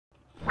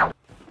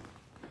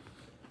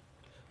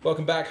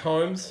Welcome back,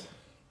 Holmes.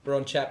 We're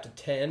on chapter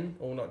 10,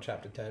 or not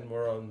chapter 10,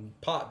 we're on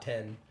part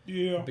 10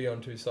 of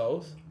Beyond Two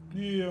Souls.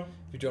 Yeah. If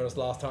you joined us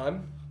last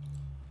time,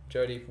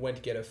 Jodie went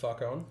to get her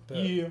fuck on, but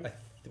Yeah.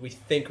 we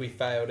think we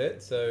failed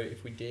it, so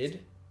if we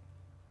did,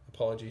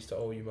 apologies to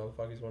all you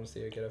motherfuckers who want to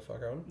see her get her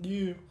fuck on.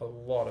 Yeah. A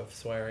lot of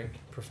swearing,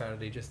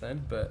 profanity just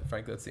then, but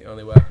frankly that's the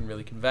only way I can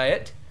really convey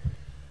it.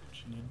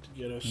 You need to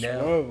get a Now-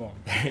 swerve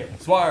on.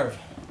 Swerve!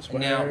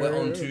 Swerve, Now we're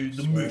on to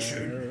the swerve.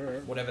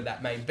 mission, whatever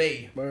that may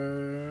be.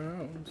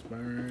 Swerve,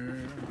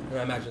 swerve.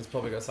 I imagine it's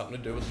probably got something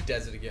to do with the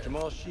desert again.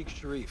 Jamal Sheikh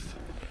Sharif,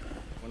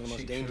 one of the most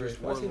Sheikh dangerous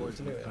Sharif. Why is he warlords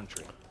in the looking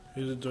country.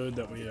 He's a dude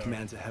that we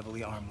Commands a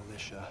heavily armed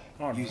militia,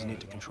 Oh, using no,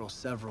 it to no. control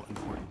several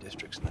important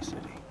districts in the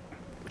city,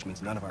 which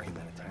means none of our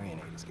humanitarian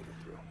aid is getting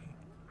through.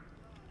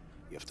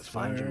 You have to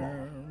find Jamal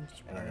and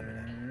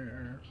eliminate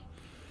him.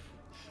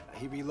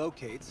 He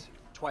relocates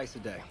twice a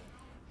day.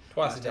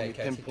 Twice a Last time day, we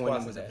Casey, pinpoint twice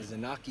him a was day. at the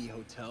Zanaki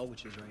Hotel,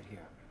 which is right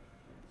here.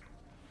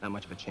 Not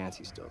much of a chance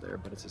he's still there,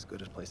 but it's as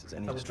good a place as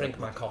any. I will to drink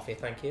strike my coffee,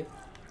 thank you.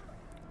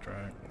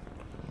 Right.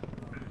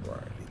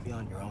 Right. Be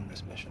on your own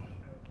this mission.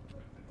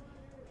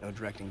 No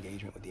direct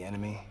engagement with the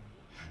enemy,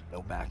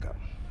 no backup.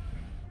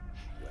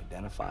 You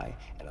identify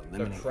and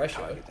eliminate the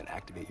pressure. target, then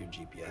activate your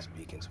GPS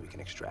beacon so we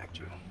can extract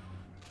you.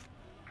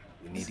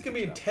 We need This is to gonna get be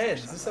you out before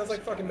intense. This sounds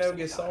like sunrise fucking for the Metal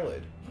Gear rest of the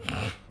Solid.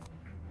 time.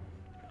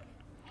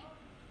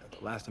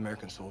 The last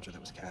American soldier that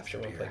was I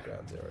captured want to play here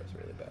Ground Zero, it's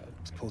really bad.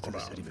 was pulled through the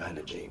city behind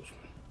a jeep.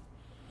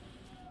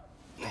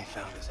 They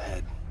found his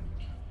head,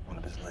 one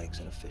of his legs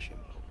in a fishing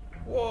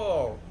boat.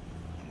 Whoa!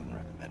 I wouldn't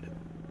recommend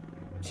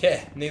it.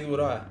 Yeah, neither would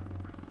I.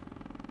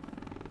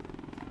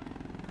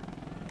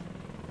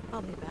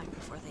 I'll be back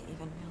before they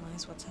even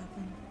realize what's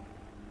happened.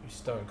 You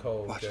stone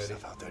cold, Watch Jodie.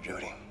 yourself out there,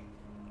 Jody.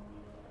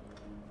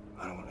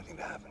 I don't want anything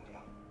to happen to you.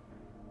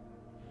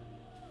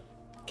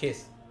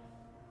 Kiss.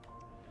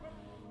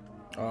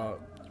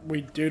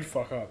 We did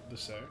fuck up the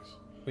sex.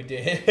 We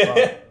did.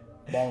 But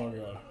long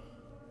ago.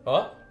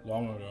 What?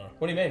 Long ago.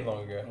 What do you mean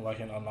long ago? Like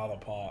in another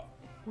part.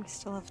 We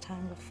still have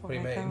time before What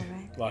do you I go, mean?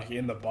 right? Like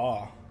in the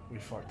bar, we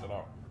fucked it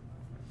up.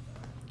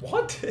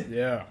 What?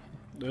 Yeah.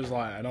 There's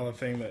like another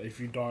thing that if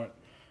you don't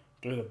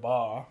do the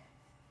bar,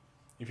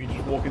 if you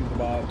just walk into the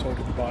bar, talk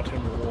to the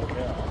bartender, walk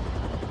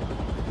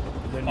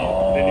out, then you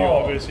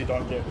obviously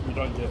don't get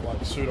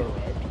like pseudo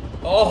raped.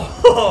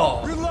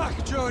 Oh! Good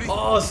luck, Jody.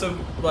 Oh, so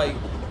like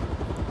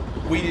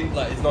we didn't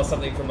like. It's not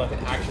something from like an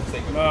action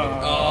sequence. No.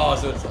 Oh,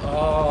 so it's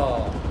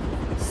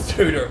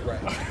pseudo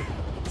rape.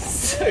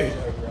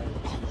 Pseudo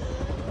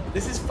rape.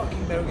 This is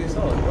fucking Metal Gear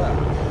Solid.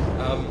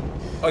 Wow.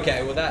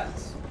 Okay, well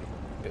that's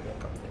a bit more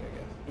comforting, I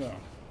guess. Yeah.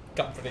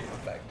 Comforting the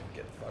fact to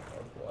get the fuck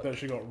on board. That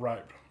she got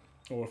raped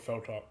or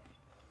felt up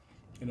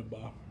in a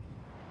bar.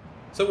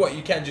 So what?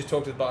 You can just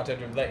talk to the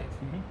bartender and leave.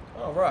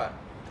 Oh right.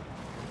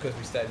 Because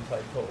we stayed and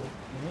played pool.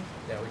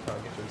 Now we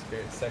can't get to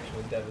experience sexual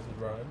endeavors with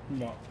Ryan.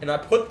 No. And I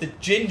put the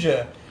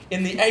ginger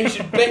in the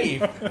Asian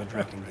beef. No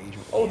direct engagement.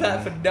 with All the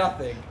that for enemy,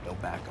 nothing. no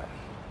backup.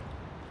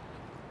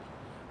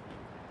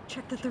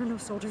 Check that there are no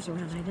soldiers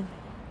around, Aiden.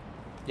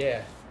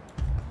 Yeah.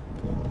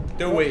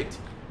 Do it.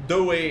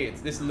 Do it.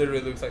 This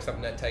literally looks like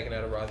something that's taken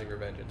out of Rising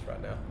Revengeance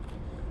right now.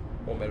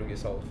 Or Metal Gear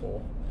Solid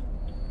 4.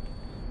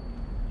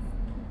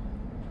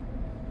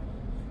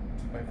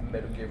 Wait for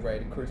Metal Gear Ray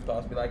to cruise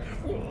past me like...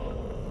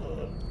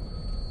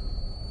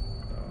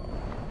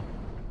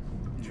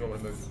 Do you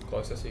want me to move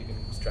closer so you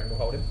can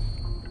stranglehold him?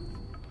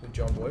 With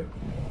John Woo?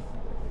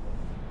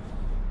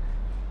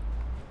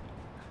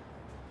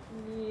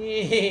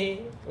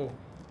 Oh.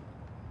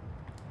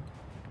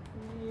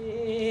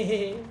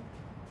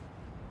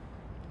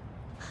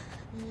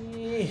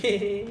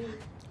 You-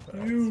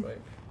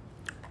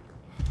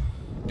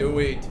 Do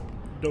it.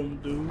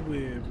 Don't do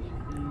it.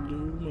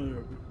 Do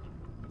it.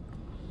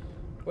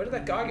 Where did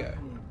that guy go?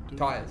 Don't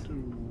Tires.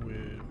 Do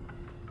it.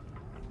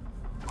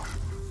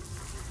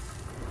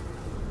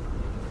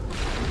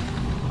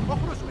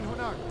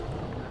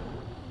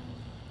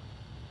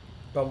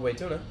 Bumblebee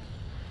tuna.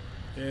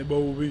 Yeah,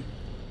 Bobby.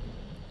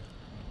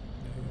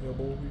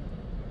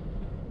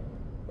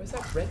 Where's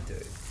that red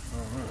dude?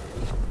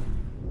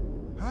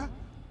 Alright.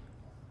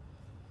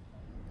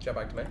 Shout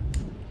back to me.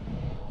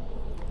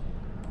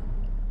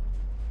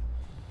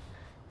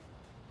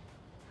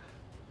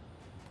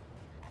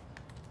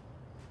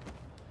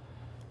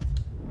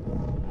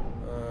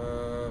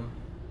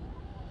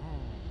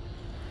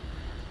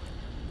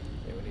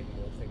 Yeah, we need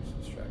more things to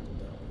distract him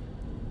that way.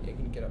 Yeah,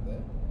 can you get up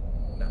there?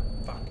 No,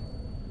 fuck.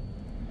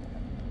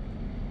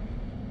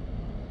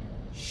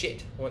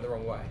 Shit, I went the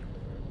wrong way.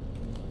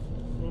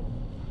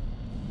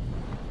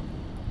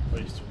 I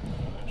used to know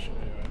that shit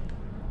anyway.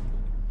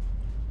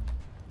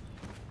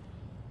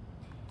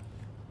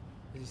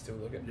 Is he still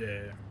looking?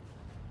 Yeah.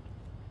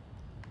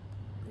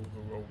 Go,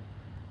 go, go.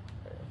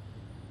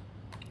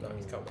 Hang on. No,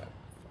 he's come back.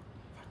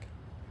 Fuck.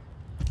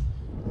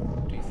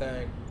 Do you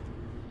think?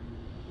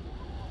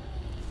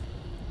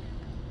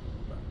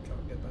 No,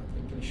 can't get that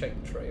thing. Can you shake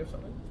the tree or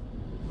something?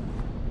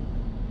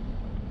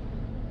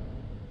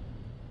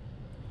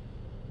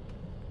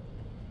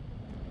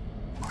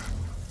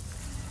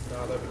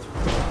 No, that'd be too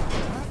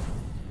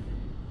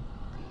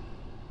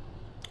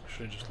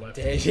Should have just left.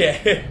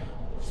 Yeah.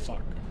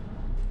 Fuck.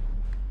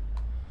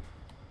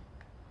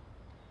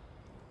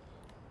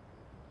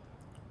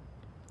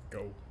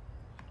 Go.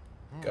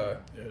 Go.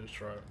 Yeah, just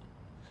try it.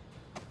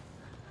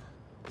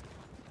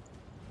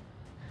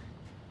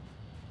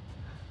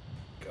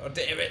 God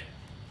damn it.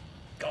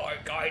 Go,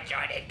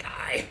 Johnny, go.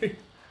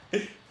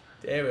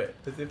 Damn it.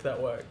 As if that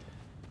worked.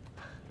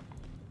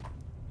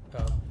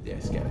 Oh, yeah,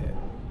 scan ahead.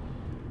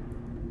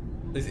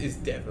 This is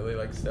definitely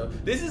like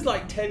stealth. This is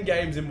like 10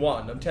 games in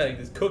one. I'm telling you,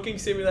 there's cooking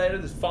simulator,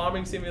 there's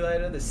farming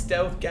simulator, there's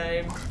stealth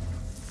game.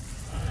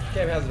 This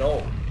game has it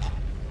all.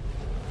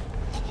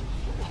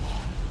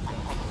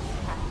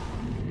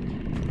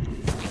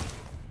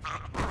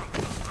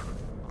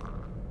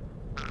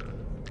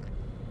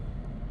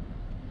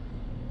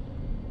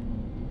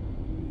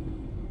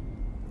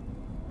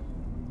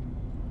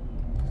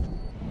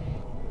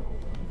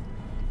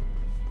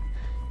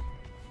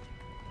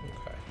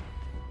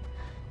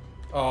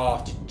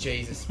 Oh,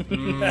 Jesus.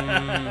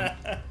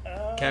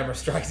 Camera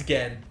strikes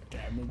again.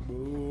 Camera.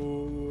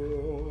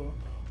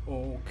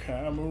 Oh,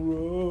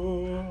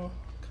 camera.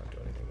 Can't do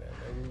anything there.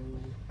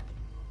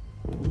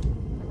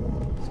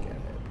 No. Scan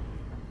ahead.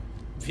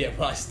 Yeah,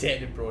 well, I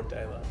stand in broad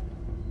daylight.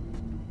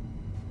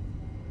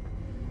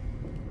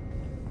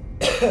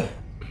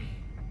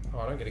 Oh,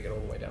 I don't get to get all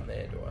the way down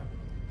there, do I?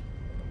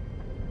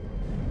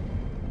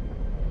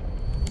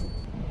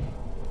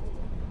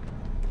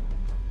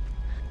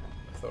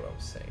 I thought I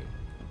was seeing.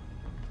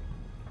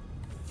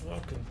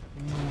 Fucking.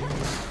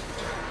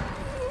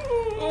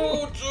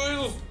 Oh,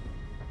 Jesus!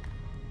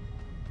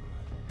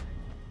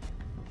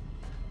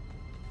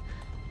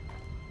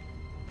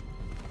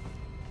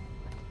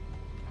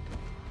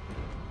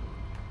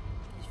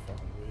 It's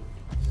fucking weird.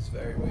 This is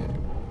very weird.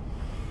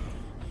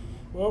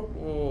 Well,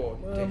 Oh,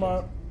 where damn am I?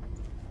 it. Are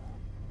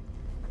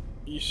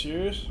you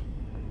serious?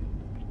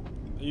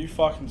 Are you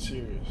fucking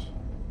serious?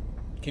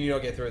 Can you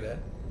not get through there?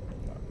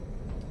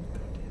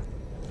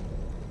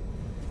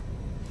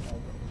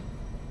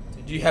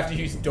 Did you have to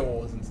use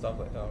doors and stuff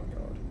like that? Oh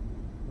god.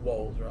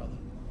 Walls, rather.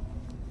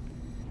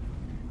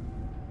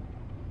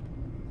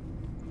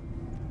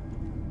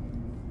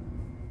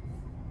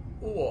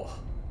 Oh.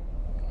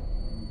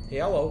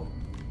 Hello.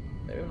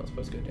 Maybe I'm not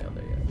supposed to go down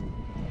there yet.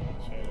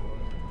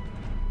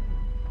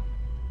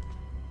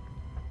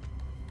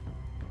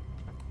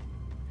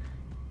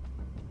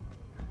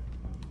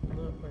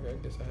 No, okay, I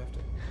guess I have to.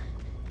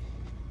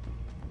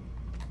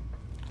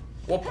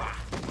 Whoopa!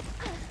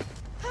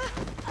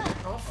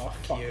 Oh,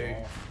 fuck you.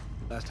 off.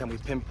 Last time we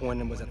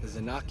pinpointed him was at the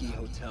Zanaki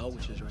Hotel,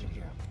 which is right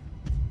here.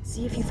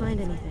 See if you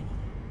find anything.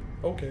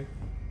 Okay.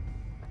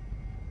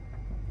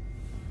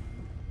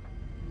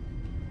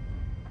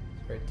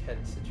 It's very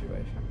tense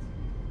situations.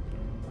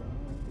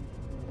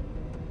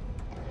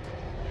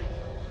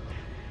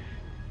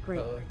 Great.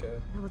 I like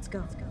a... Now let's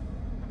go.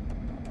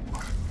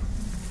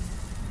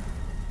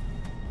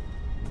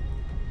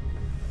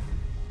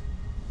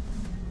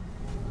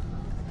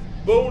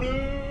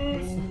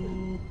 Bonus!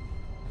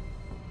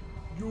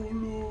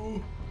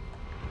 YOLO.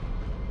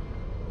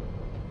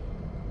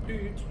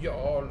 It's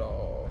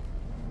YOLO.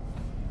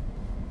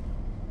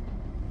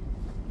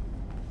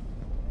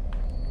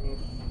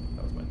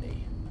 That was my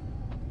knee.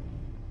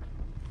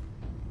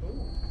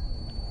 Ooh.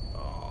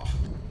 Oh.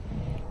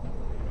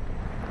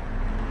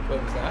 What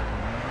was that?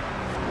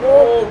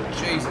 Oh,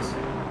 Jesus.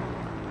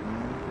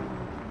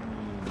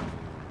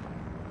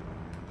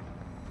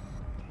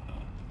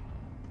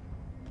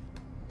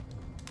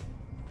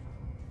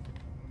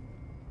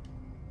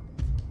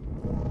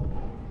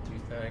 Do you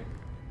think?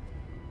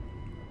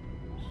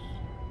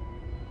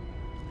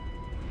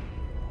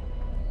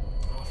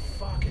 Oh,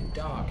 fucking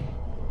dark.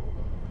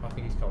 I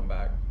think he's coming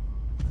back.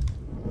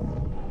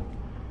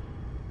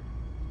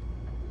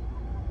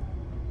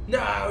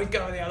 No, he's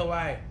going the other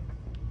way.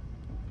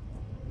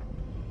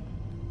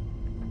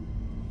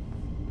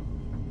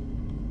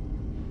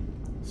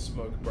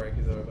 Smoke break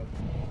is over.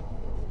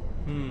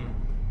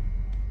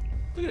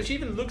 Look at it, she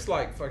even looks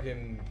like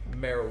fucking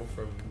Meryl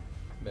from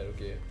Metal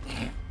Gear.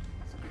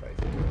 It's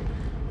crazy.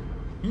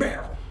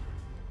 Meryl!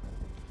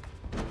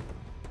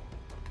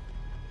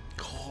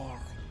 Carl.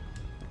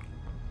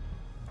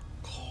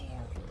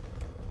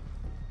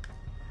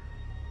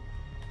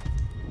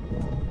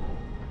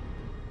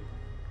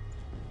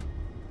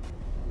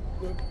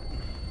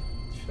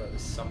 Sure,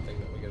 there's something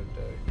that we gotta do.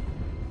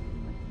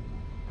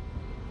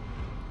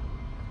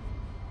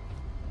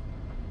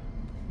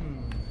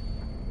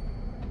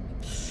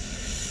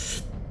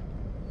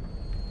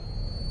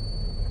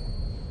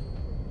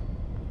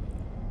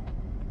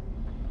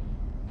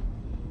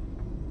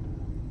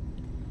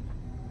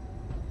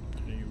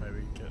 Can you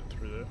maybe get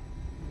through there?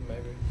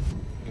 Maybe.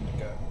 Good to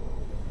go.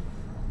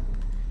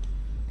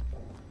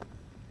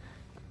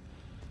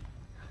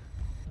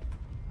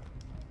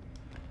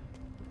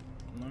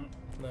 No.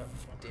 No,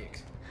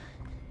 dicks.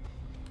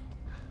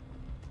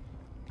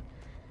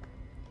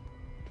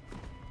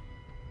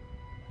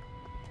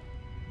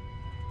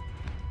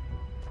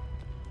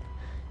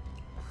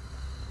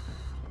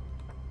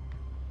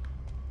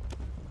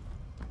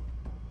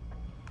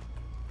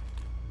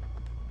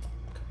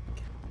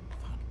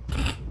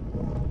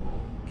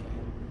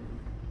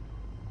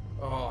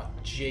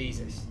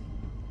 Jesus.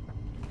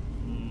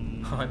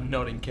 I'm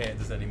not in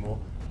Kansas anymore.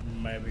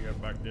 Maybe go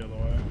back the other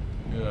way.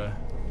 Yeah.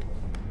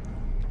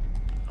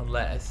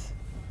 Unless...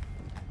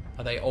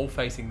 Are they all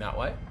facing that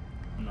way?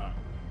 No.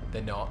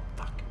 They're not.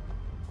 Fuck.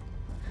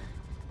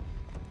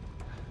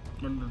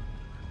 Run.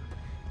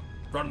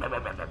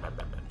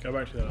 Go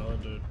back to that other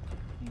dude.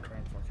 I'm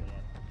trying to fuck him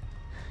up.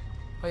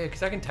 Oh yeah,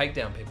 because I can take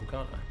down people,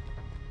 can't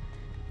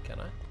I? Can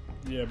I?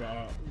 Yeah,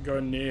 but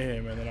go near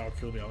him and then I'll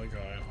kill the other guy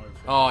and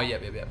hopefully. Oh,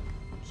 yep.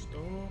 Stop.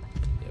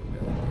 Yeah, we'll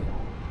go that way.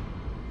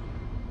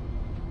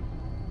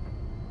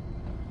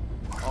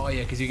 Oh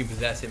yeah, because you can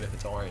possess him if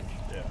it's orange.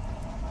 Yeah.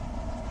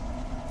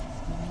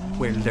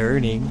 We're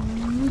learning.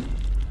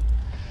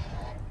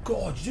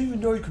 God, you didn't even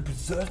know you could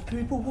possess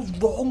people? What's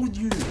wrong with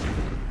you?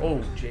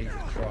 Oh, Jesus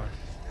Christ.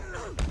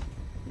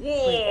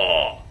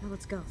 Whoa! Now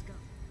let's go.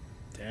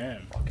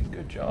 Damn. Fucking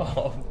good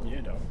job.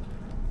 Yeah, dog.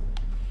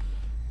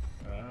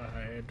 I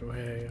had to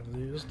have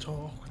this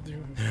talk with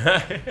you.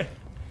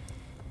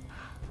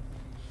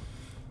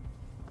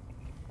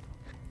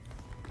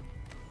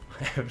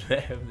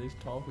 have this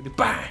talk with you.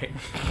 Bang!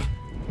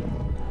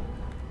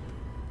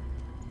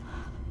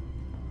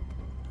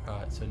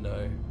 Alright, so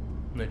no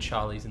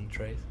Charlies in the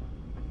trees.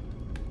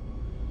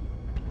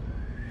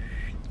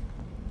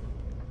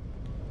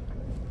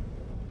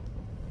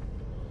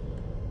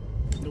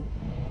 Nope.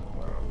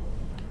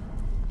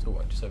 So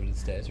what, just over to the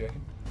stairs, you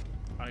reckon?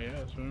 I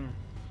guess, yeah.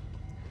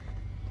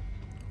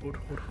 Hold.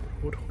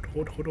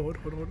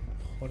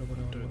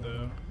 Do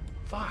the...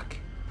 Fuck!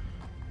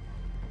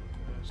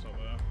 Yeah, stop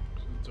there.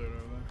 There's a dude over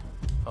there.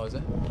 Oh, is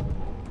it?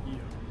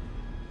 Yeah.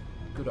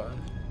 Good eye.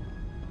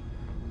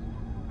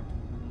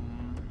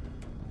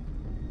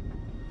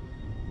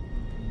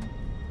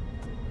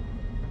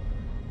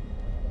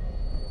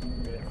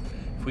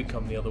 If we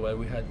come the other way,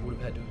 would have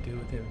had to deal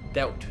with him.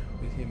 Dealt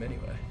with him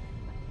anyway.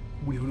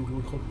 Maybe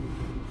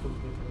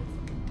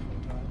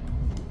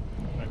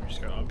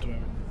just go up to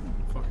him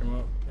and fuck him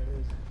up. There it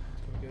is.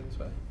 Let's go this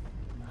way.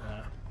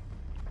 Nah.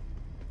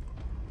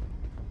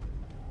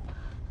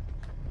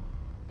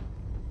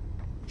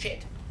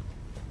 Shit!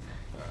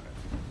 Alright.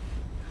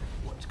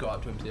 Let's go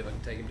up to him, see if I can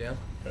take him down.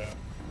 Yeah.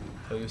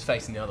 So he was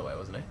facing the other way,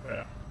 wasn't he?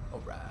 Yeah.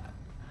 Alright.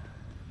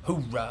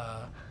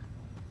 Hoorah!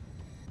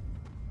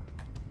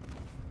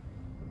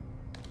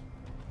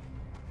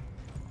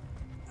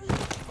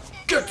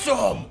 Get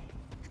some!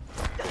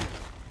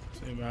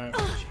 See, mate.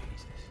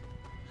 Jesus.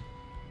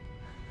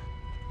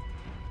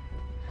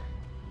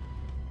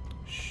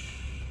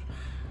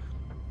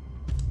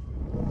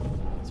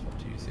 Let's swap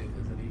to you, see if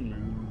there's any.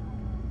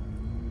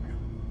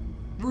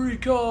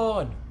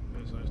 Recon!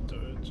 There's those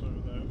dudes over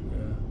there.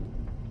 Yeah.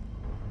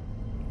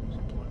 There's a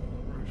bloke on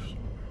the roof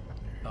somewhere.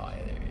 Oh,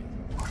 yeah, there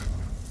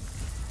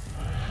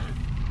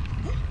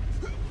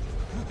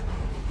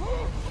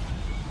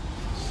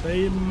he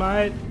is. See,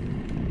 mate.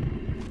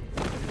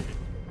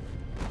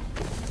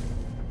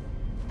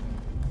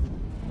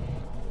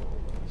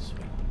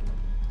 Sweet.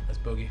 That's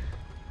Boogie.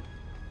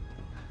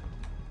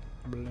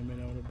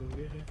 Blaming on the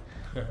boogie.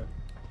 I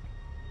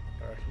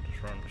reckon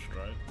just run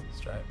straight.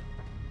 Straight.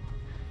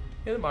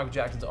 You know that Michael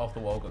Jackson's Off the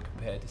Wall got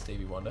compared to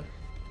Stevie Wonder?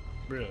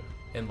 Really?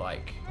 In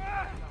like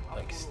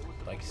status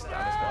wise,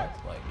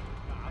 like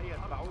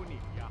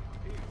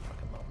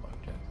fucking love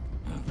Michael Jackson.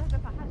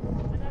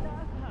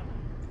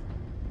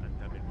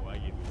 أنت من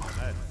مؤيد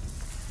الحماس.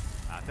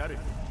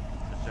 أعترف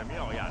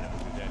الجميع يعلم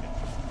بذلك.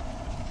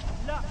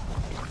 لا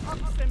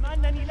أقسم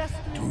أنني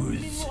لست من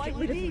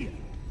مؤيديه.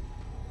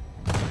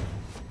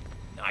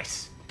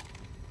 Nice.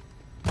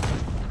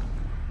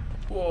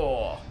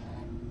 Whoa.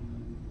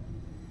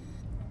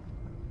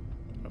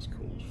 That's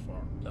cool as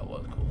fuck. That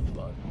was cool as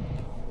fuck.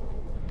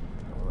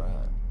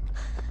 Alright.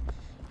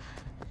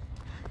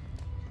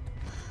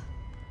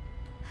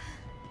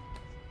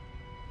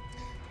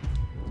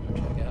 Go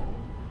check out.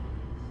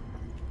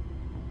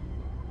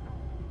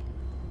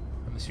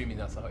 I'm assuming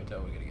that's the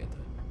hotel we're gonna get to.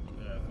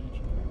 Yeah, I think so.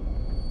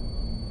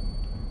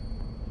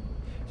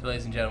 So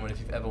ladies and gentlemen, if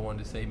you've ever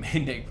wanted to see me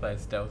and Nick play a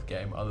stealth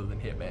game other than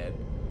Hitman,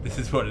 this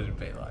is what it'd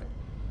be like.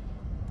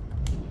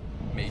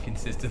 Me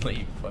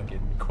consistently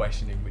fucking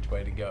questioning which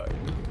way to go.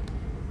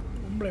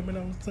 I'm blaming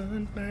on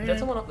sunshine. Is that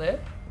someone up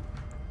there?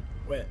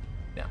 Where?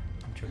 No,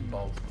 I'm tripping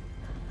balls.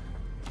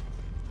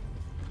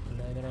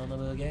 Blame it on the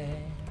boogie.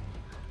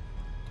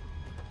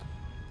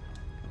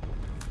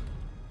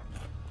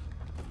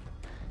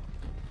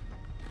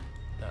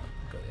 No,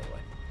 go the other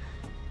way.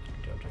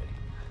 Good job, Jody.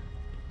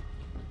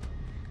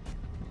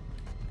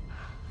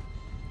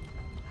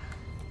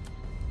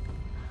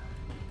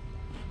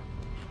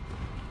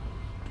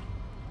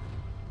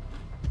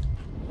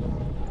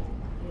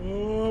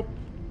 Oh,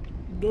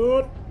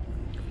 dude.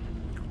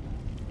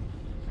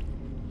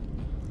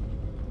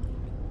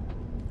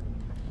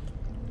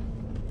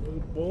 Where the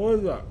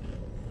boys at?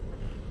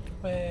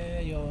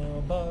 Where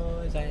your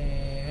boys at?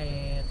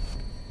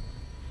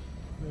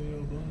 Where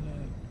your boys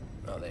at?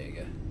 Oh, there you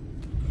go.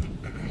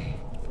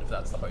 If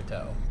that's the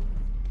hotel.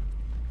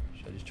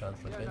 Should I just try and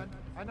slip in?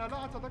 أنا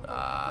لا أتذكر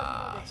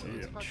Ah, so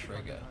it's a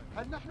trigger.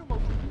 هل نحن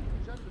موجودين في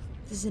مجال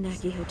The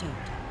Zanaki Hotel.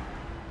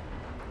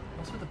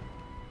 What's with the...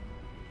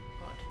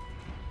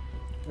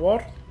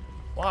 What?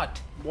 What?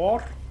 What?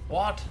 What?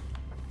 What?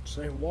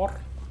 Say what?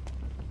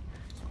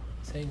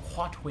 Saying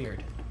what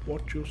weird?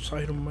 What you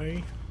say to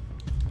me?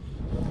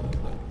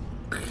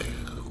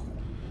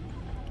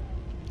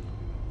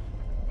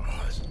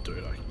 Oh, this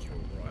dude I can kill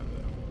right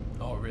there.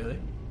 Oh, really?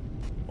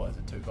 Why is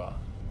it too far?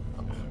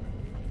 Yeah,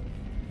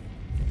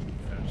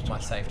 just Am I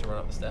safe to run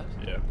up the steps?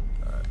 yeah.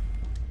 Alright.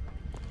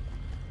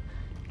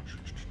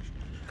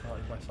 God,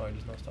 if my phone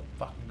does not stop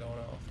fucking going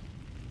off.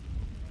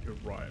 You're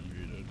right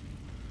muted.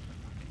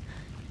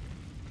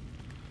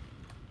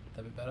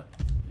 That bit better?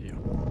 Yeah.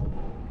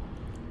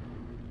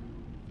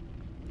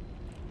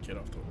 Get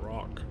off the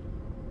rock.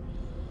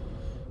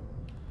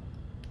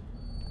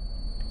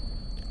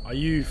 Are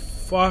you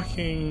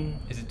fucking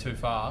Is it too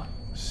far?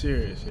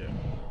 serious? Yeah.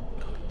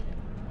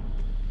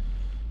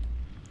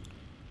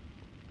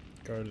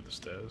 Go to the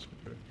stairs.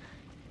 Okay.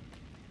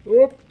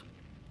 Whoop.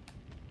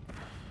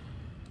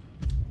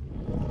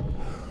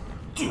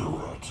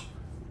 Do it.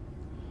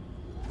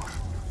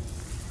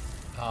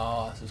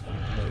 Oh, this is gonna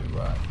be blue,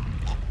 right?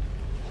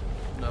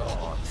 No,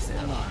 I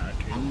sound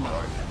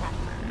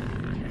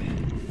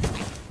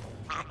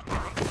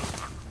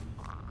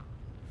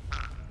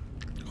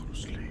Go to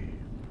sleep.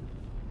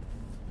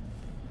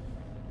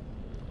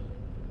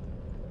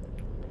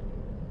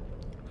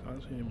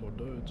 Can't see any more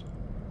dudes.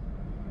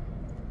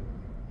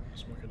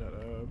 Smoking that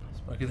herb.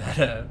 Smoking that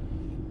herb.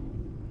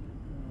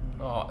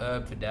 Oh,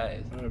 herb for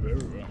days. Herb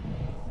everywhere.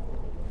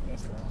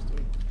 That's the last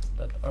dude.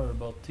 That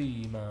herbal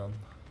tea, man.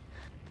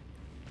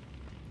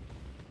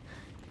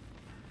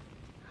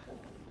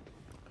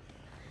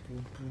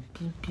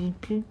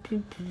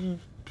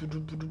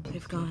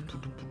 They've gone.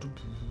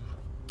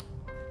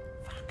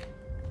 Fuck.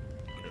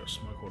 Yeah,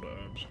 smoke all the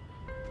herbs.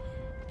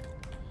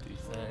 Do you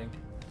think?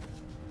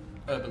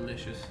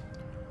 Herbalicious.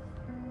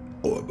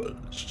 Oh, but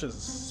it's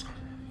just.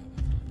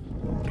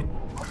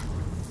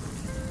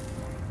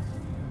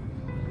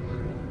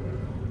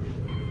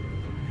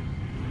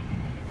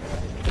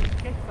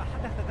 كيف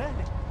حدث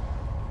ذلك؟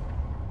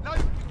 لا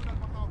يمكننا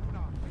البقاء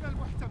هنا من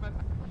المحتمل.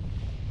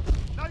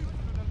 لا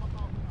يمكننا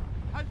البقاء هنا.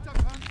 هل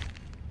تفهم؟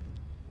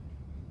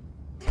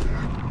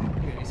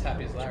 He's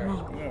happy as Larry.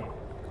 Wrong. Yeah,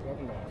 club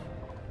life.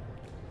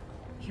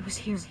 He was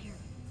here.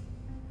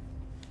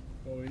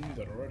 Well, we knew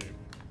that already.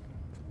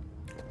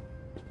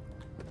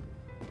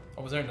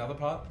 Oh, was there another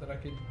part that I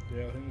could...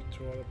 Yeah, I think there's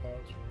 2 other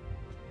parts.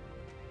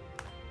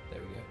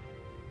 There we go.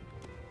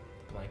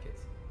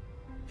 Blankets.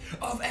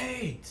 Of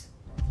AIDS!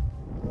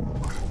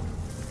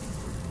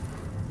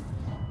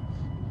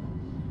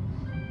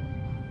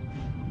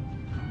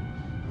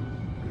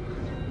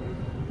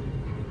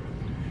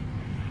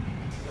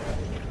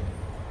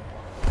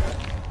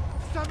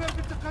 استمر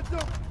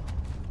بالتقدم.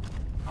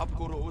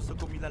 أبقوا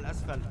رؤوسكم إلى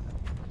الأسفل.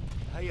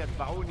 هيا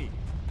اتبعوني.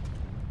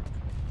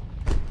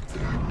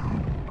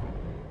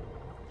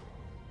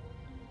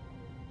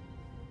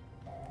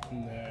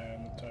 Nah,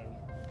 on the table.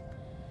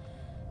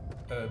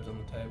 Herbs on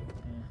the table.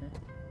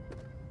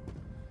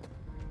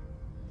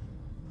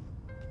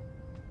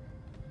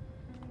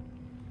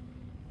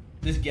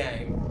 This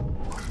game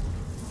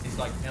is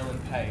like Ellen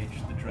Page,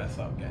 the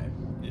dress-up game.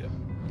 Yeah.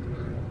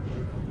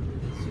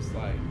 It's just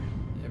like...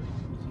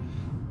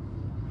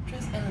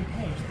 Dress Ellen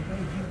Page the way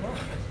you want.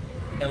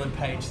 Ellen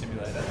Page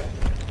Simulator.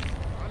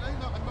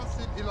 علينا أن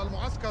نصل إلى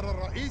المعسكر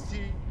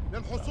الرئيسي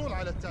للحصول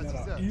على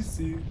التأسيسات.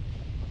 Easy.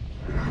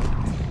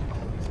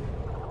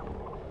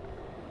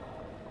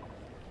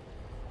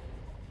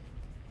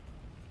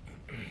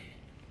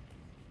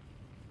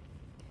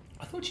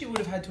 I thought she would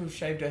have had to have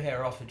shaved her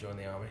hair off to join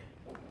the army.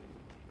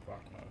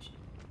 Fuck knows.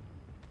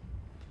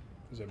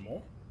 Is there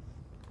more?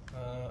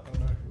 Oh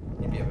no.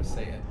 You'd be able to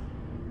see it.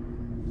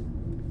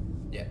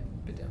 Yeah, a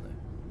bit down there.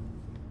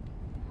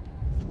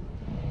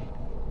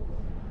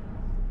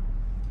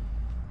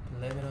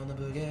 Blame it on the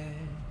boogie.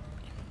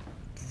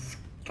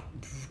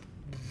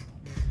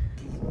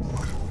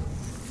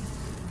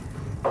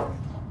 Come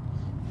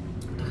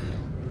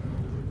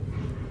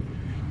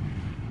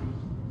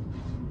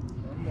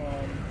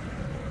on.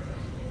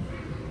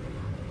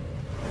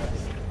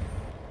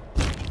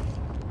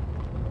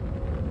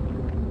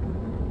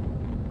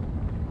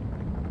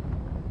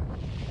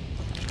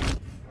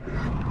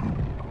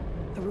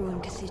 A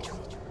ruined cathedral.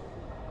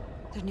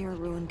 They're near a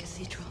ruined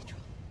cathedral.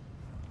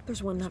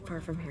 There's one not far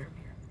from here.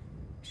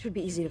 Should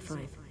be easy to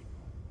find. What's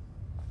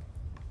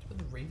with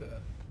the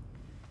reverb?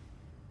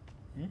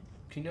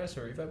 Can you notice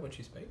her reverb when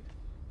she speaks?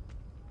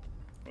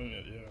 Oh,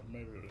 yeah,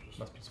 maybe it was just.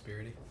 Must be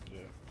spirity.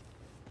 Yeah.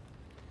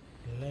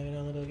 Blame it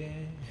on the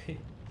boogie.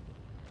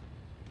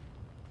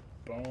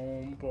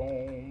 Boom,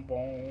 boom,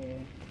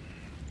 boom.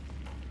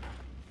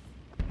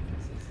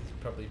 This is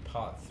probably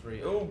part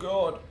 3. Oh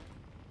god!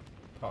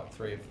 Part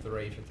 3 of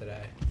 3 for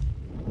today.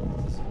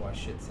 This is why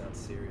shit sounds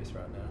serious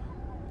right now.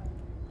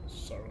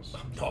 Sorrows.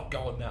 I'm not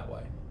going that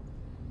way.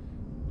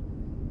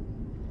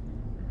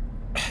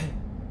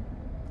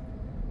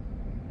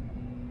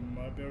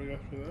 Might be able to go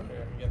through there.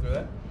 Okay, can we get through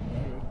that?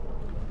 Maybe.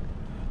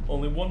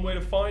 Only one way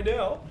to find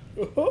out.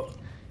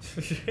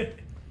 Nice.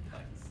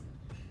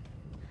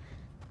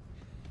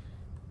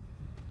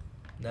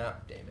 Nah,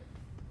 damn it.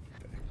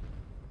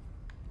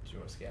 Do you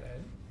want to scout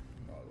ahead?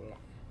 Might as well.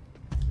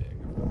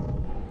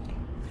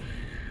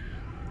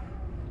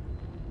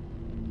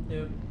 Yeah,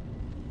 Yep.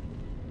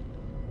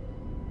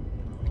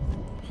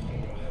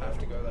 I have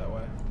to go that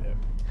way. Yep.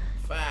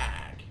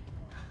 Fuck.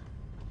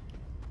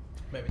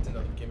 Maybe it's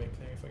another gimmick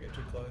thing. If I get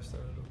too close, then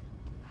it'll.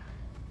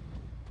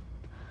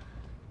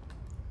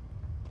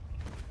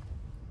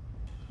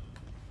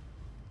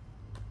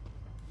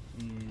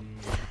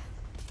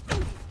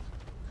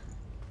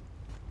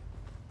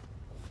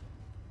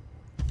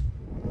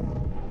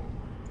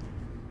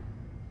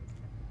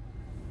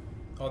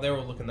 Oh, they're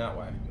all looking that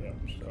way. Yep.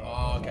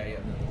 Oh, okay, yeah,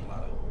 then there's a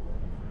ladder.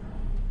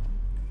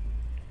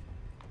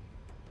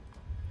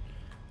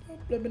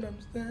 Let me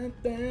understand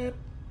that.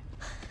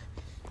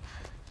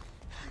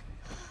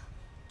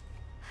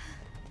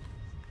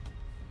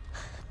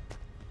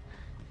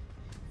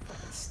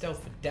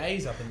 Stealth for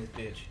days up in this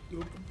bitch.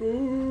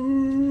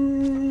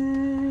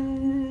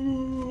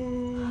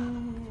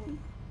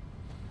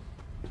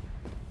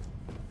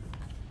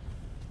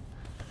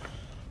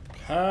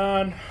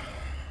 Can.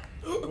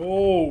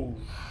 Oh,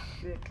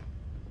 shit.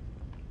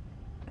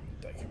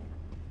 Take him.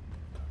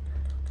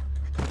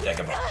 Take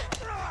him up.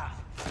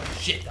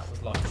 Shit, that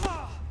was lucky.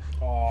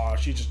 Oh,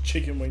 she just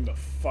chicken winged the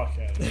fuck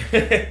out of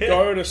me.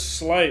 Go to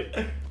sleep.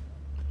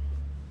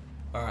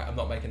 Alright, I'm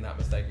not making that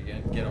mistake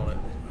again. Get on it.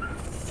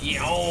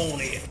 Get on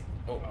it.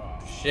 Oh,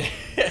 shit.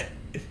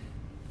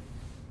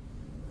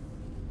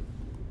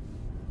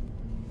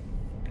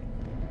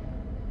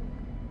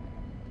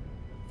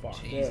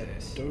 Fuck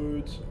Jesus. yeah,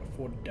 dudes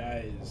for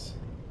days.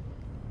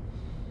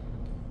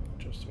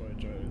 Just the way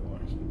Jody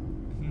likes it.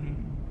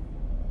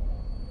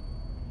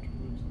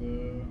 Dudes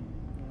there.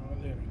 Oh,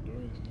 yeah, we can do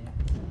this now.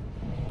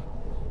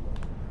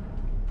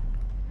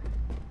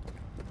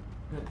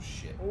 Oh,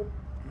 shit. Oh.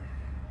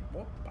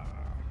 Whoppa.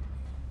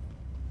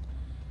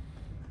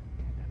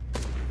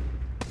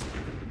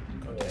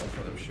 God damn, I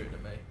thought they were shooting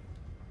at me.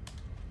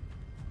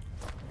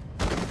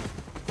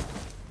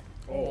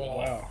 Oh,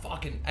 wow.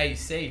 Fucking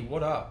AC,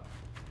 what up?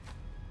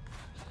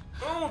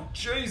 Oh,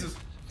 Jesus.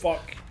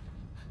 Fuck.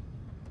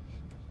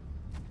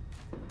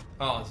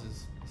 Oh, this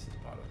is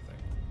part of the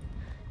thing.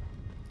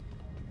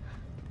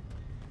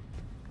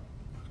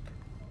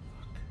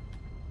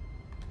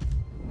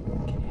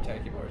 Can you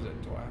take him, or is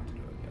it? Do I have to do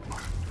it? Yeah, I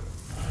have to do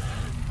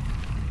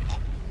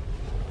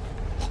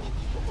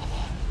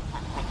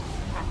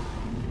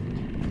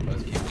it.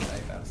 Let's keep it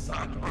safe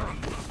outside.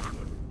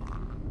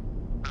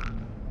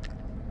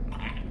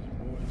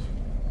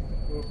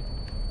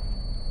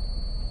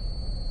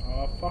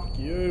 Oh, fuck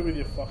you with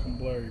your fucking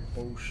blurry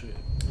bullshit.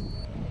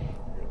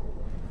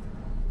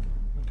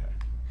 Okay,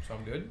 so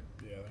I'm good.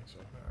 Yeah, I think so.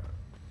 Alright.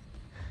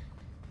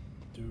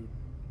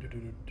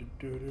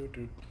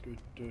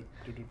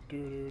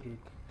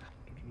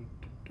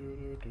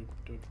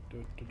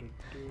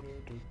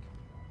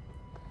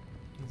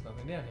 There's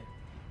nothing down here.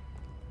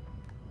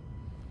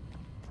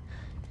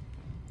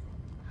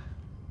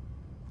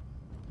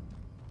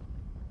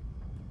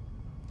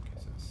 Okay,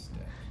 so it's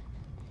steps.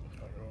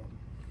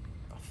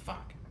 Oh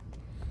fuck!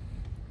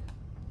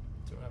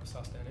 Do I have a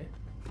sus down here?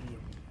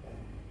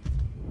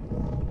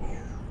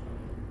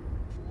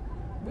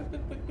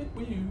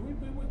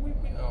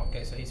 Oh,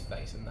 okay, so he's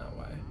facing that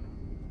way.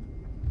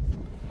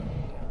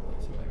 Yeah,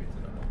 so maybe it's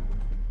another.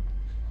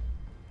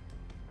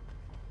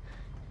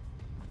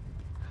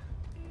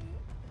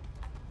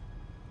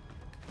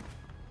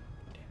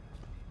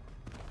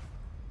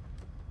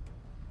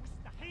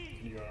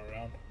 Can you go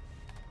around?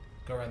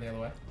 Go around the other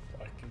way.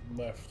 Like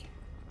left.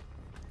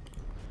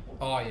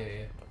 Oh yeah,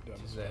 yeah. Down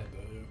Just the there. side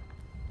there, yeah.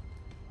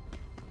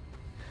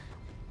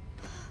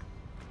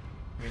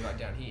 I mean, like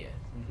down here.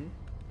 Mm-hmm.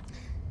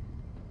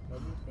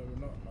 Maybe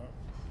not, no.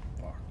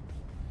 Fuck.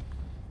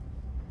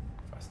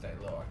 If I stay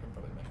low, I can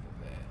probably make it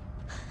there.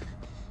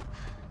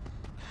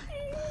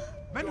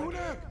 من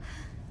هناك؟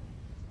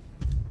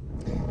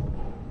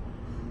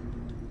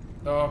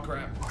 Oh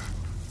crap!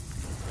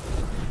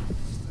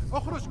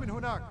 اخرج من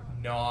هناك.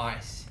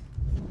 Nice.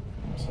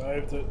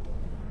 Saved it.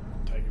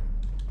 Take him.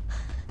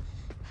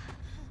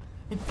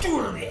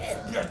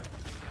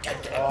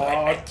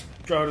 Oh,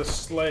 go to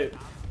sleep.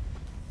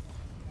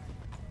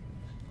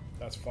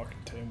 That's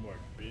fucking teamwork,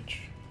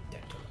 bitch.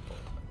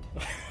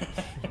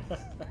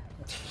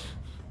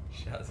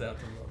 Shouts out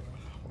to Rob.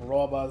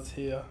 Robbers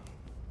here.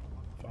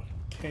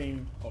 Fucking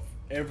king of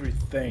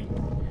everything.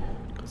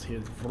 Because he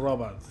is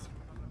robbers.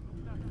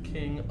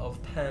 King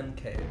of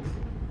pancakes.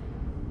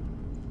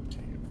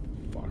 King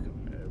of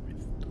fucking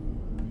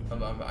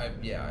everything.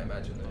 Yeah, I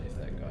imagine that if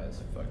that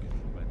guy's fucking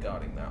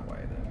guarding that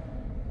way, then.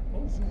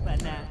 Oh, can I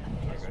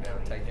go down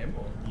and take him?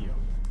 Or? Yeah.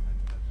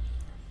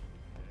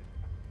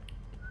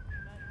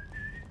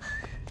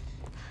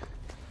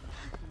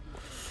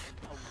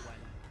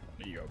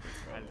 There you go, big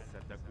هل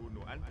fella. ستكون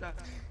أنت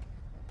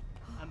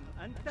أم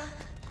أنت؟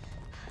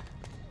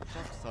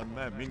 شخصا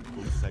ما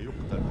منكم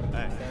سيقتل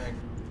الآن. Dang.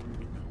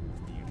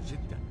 كثير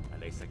جدا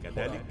أليس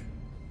كذلك؟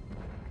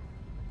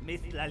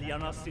 مثل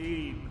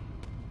اليانصيب.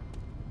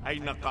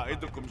 أين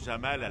قائدكم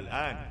جمال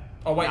الآن؟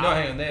 Oh wait, no,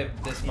 hang on, they're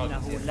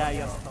smugglers. إنه Yeah. لا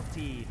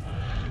يستطيع.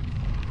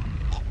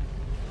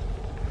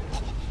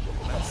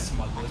 That's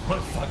smugglers. What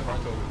the fuck am I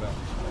talking about?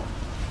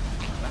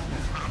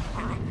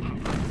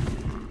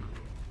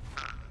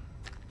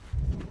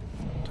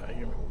 Take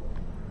him.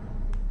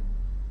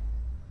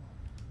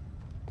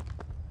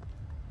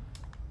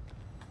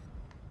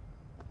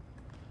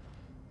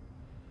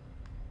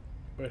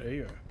 Where'd he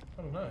go?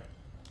 I don't know.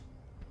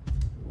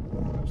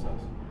 Perhaps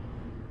that's...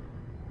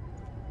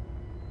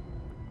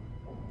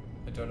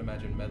 I don't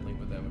imagine meddling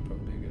with them would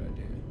probably be a good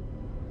idea.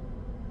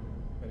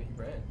 Maybe he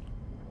ran.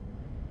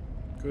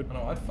 Good. I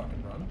know, I'd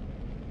fucking run.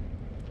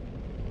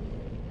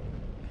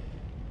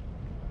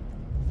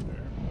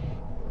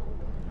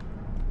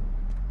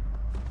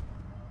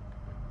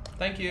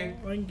 Thank you.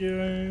 Thank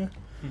you.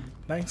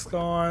 Thanks,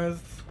 guys.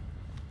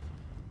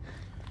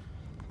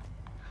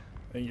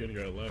 I think you gotta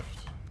go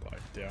left.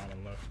 Like down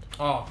and left.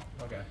 Oh,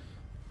 okay.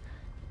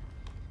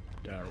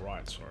 Down and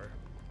right, sorry.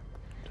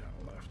 Down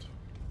and left.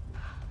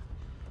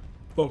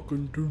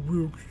 Fucking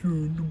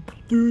direction.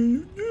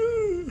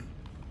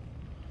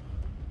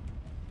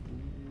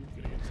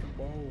 Get against the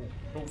ball.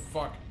 Oh,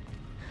 fuck.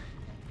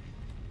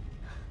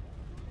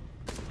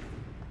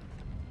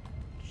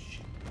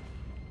 Shit.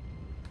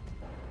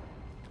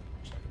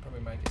 I could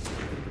probably make it.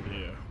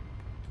 Yeah.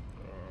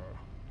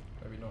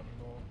 Maybe not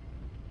anymore.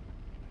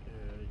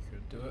 Yeah, you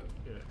could. Do it.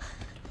 Yeah.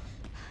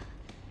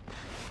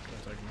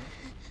 Don't take me.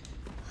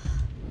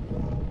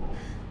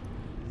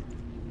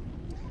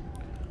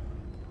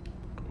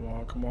 Come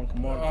on, come on,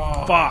 come on.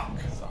 Oh, Fuck!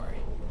 Sorry.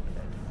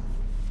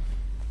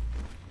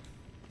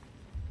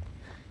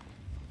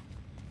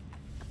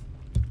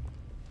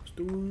 Let's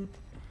do it.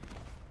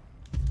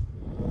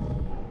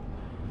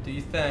 Do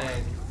you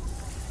think?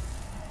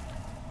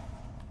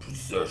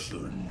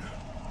 Possession.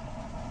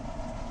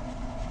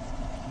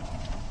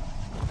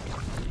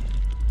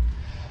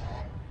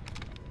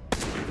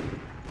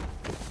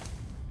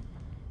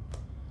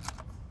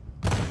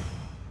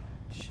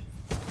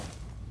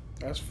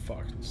 That's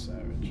fucking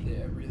savage.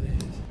 Yeah, it really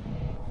is.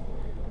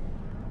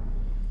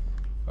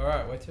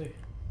 Alright, where to?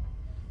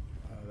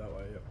 That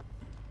way, yep.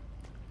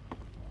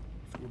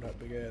 Through that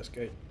big ass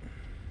gate.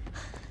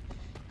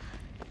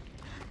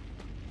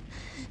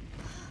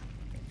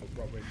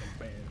 Probably in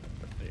the band,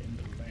 but they're in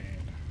the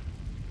land.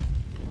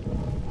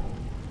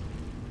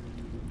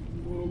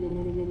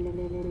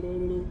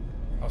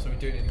 Oh, so we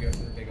do need to go to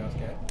the big ass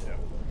gate? Yeah.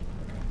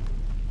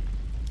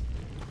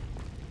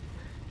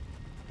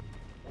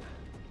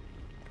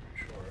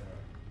 Sure.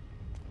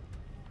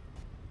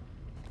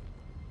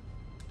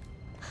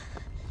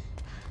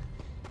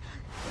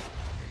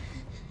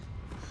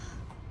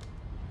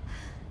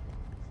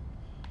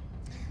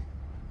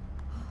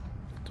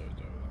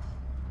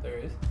 There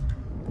is.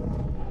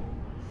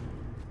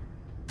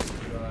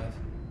 Guys.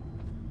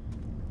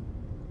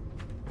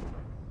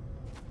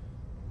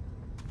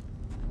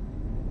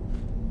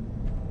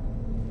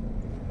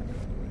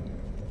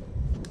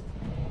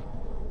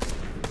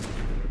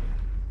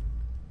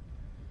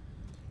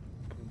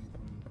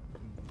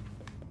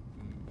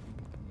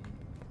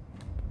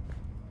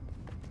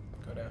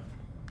 Go down.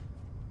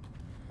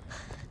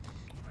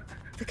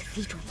 The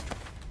cathedral.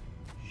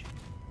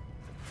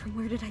 From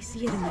where did I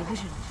see it in my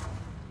vision?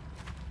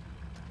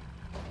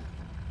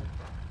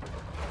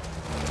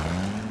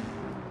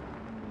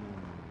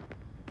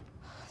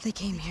 They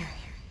came here.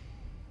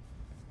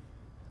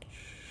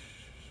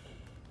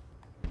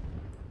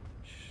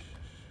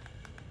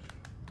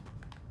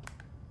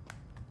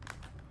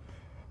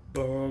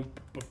 Bum,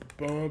 bum,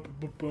 bum,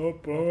 bum, bum,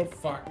 bum.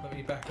 Fuck, let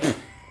me back up.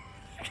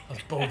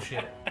 That's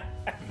bullshit.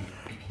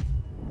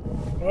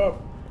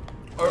 Up.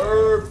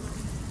 Erp.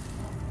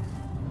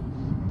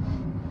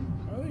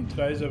 I think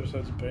today's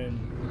episode's been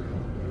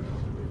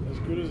as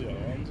good as the other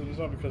ones, and it's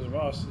not because of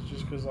us, it's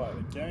just because like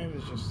the game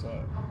is just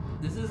like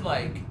This is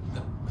like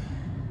the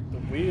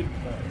weird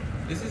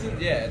point. this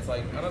isn't, yeah, it's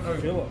like, I don't know,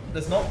 Filler.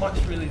 there's not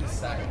much really to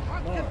say.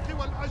 حق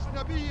الدول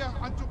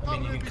الأجنبية أن I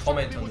mean, you تقرر can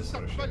comment بشأن on this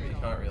sort of shit, but you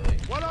مستقبلها. can't really.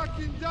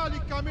 ولكن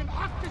ذلك من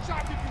حق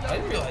شعب I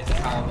didn't بلادنا. realize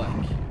how,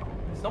 like,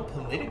 it's not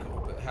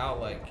political, but how,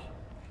 like,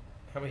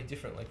 how many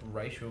different, like,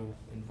 racial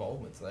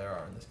involvements there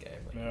are in this game.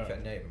 Like, Yeah. we've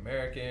had Native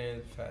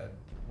Americans, we've had,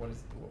 what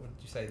would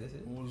you say this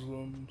is?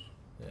 Muslims.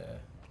 Yeah.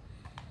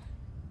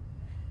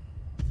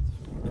 It's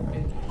fucking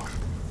crazy.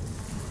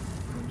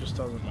 It just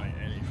doesn't make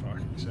any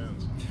fucking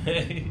sense.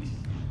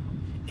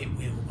 It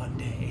will one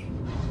day.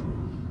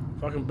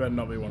 Fucking better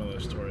not be one of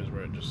those stories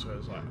where it just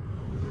says like,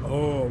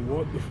 oh,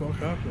 what the fuck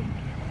happened?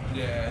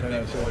 Yeah, And maybe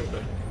that's it it. would,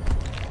 but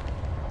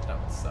that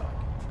would suck.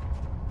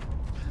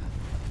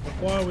 Like,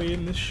 why are we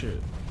in this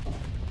shit?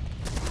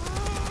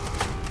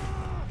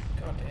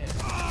 God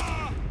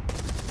damn.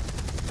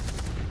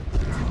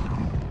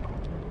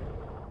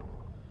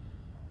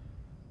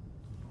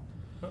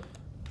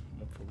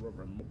 For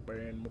rubber, my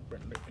band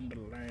in the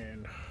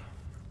land.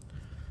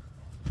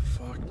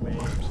 Fuck me, I'm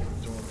sick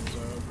of doing these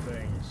own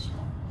things.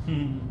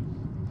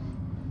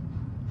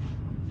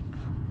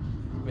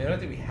 mean, I don't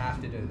think we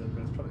have to do them,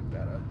 but it's probably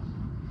better.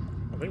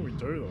 I think we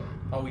do though.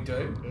 Oh, we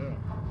do?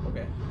 Yeah.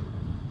 Okay.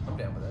 I'm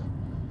down with it.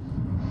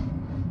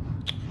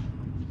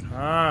 Come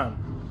on.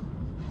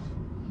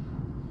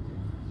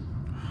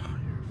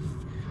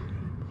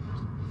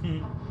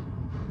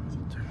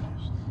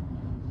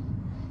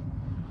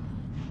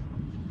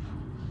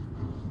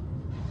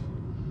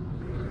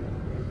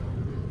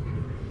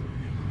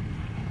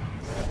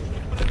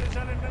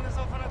 الرجال إننا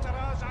سوف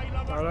نتراجع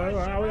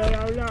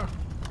إلى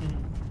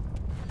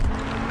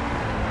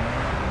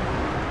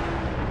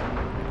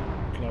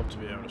Love to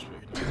be able to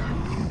speak.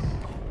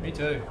 Me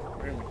too.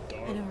 I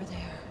know we're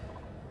there.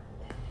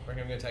 I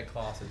reckon I'm going to take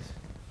classes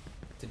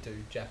to do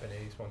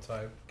Japanese once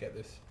I get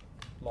this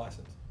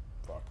license.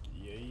 Fuck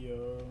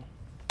yeah.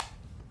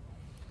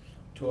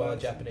 To our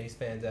Japanese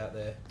fans out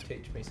there,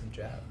 teach me some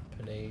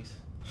Japanese.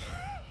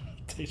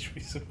 Teach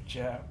me some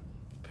Jap.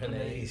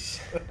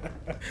 Panese.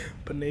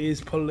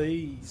 Panese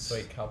police.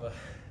 Sweet cover.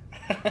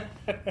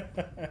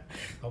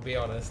 I'll be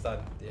honest,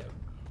 yeah.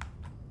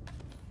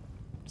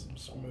 Some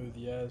smooth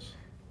yes.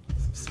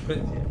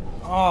 Smooth, yeah.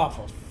 Oh,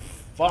 for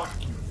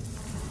fucking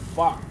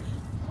fuck.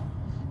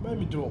 Made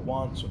me do it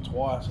once or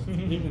twice,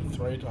 even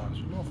 3 times.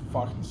 You're not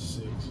fucking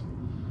 6.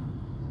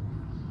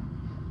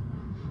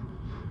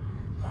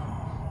 Oh,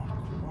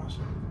 Christ.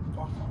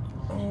 Fucking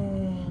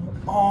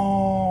Christ. Oh.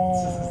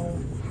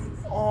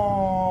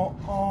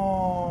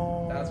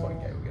 That's one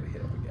game we're going to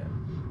hit up again.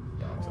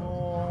 Yeah,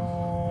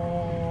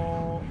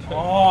 Oh.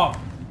 Fuck.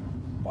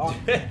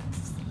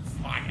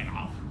 Fuck it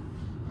off.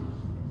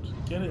 Just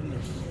get it in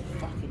your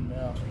fucking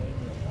mouth. Leave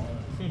me alone.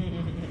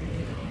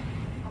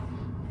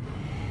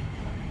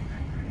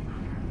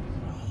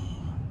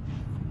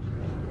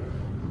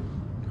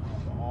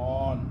 Come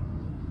on.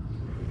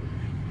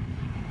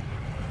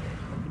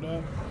 Look it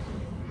up.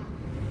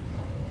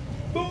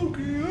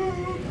 Bogey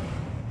up.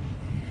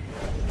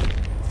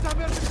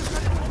 استعمل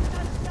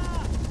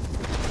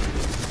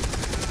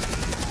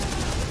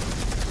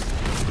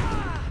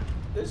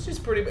It's just it's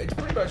pretty much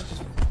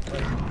just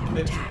like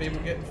clips of people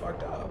getting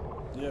fucked up.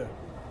 Yeah.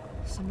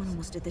 Someone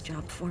almost did the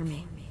job for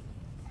me.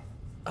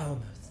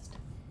 Almost.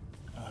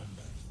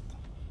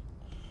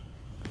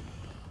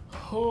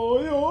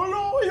 Oh, yo.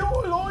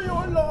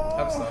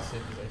 Have Star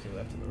City actually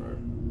left in the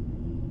room.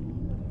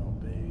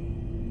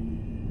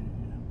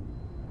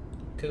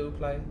 Cool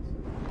place.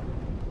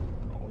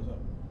 What was that?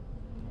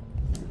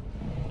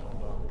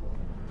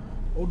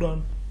 All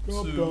done.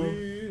 Job done.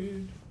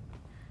 Sweet.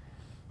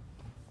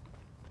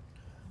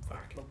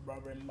 Fuck. My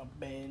rubber in my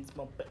bands,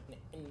 my button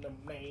in the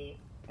main.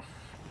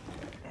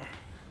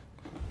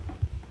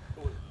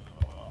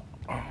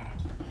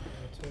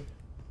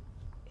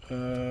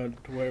 To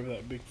wherever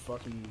that big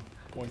fucking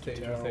pointy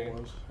Cathedral tower thing.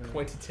 was. Yeah.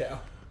 Pointy tower.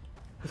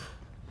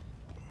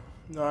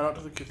 No, not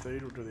to the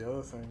cathedral, to the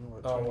other thing.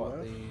 Like Oh, to what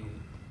left. the?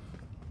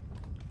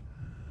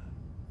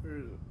 Where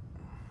is it?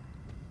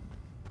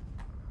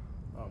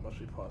 Oh, it must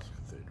be past the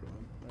cathedral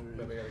then.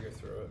 Maybe we gotta go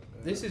through it.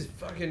 This is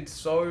fucking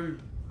so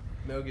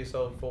Metal Gear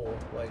Solid 4.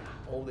 Like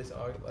all this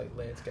like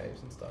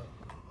landscapes and stuff.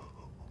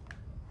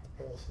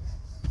 Awesome.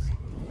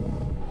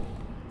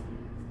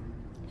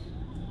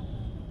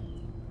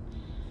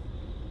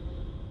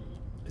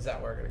 Is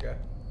that where I'm gonna go? I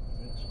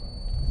think so.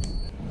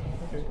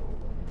 Okay.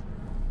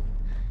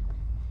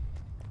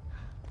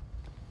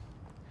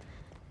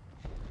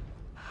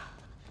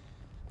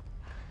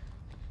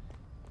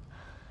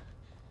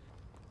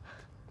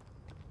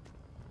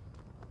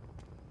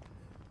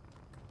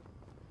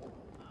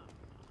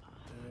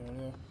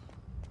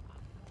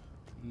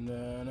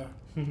 No.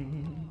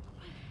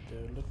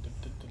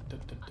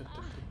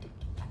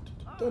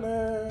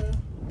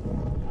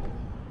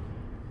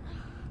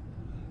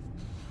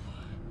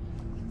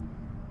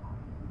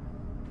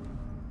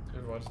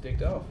 Everyone's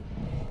dicked off.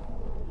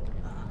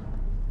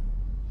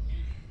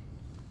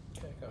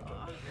 Okay, can't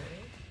jump in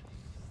there.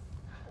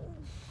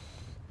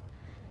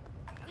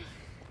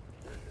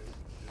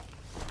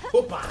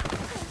 Hoppa!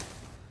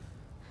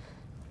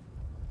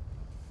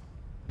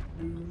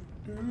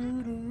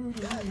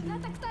 لا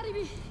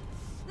تقتربي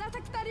لا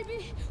تقتربي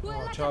Oh,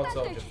 ولا child قتلتك.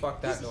 soldier,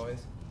 fuck that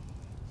noise.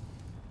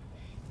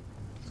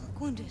 You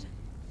look wounded.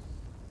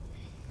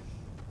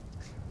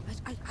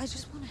 I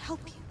just want to help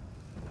you.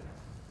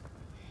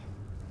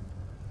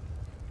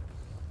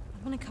 I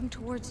want to come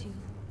towards you.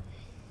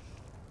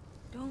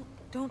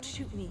 Don't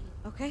shoot me,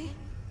 okay?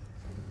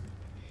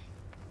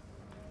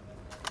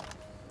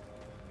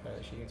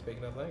 She can speak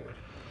another language.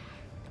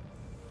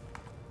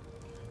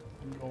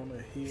 I'm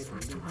gonna hit He's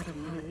lost a lot of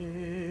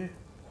blood.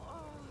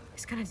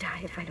 He's gonna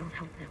die if I don't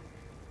help him.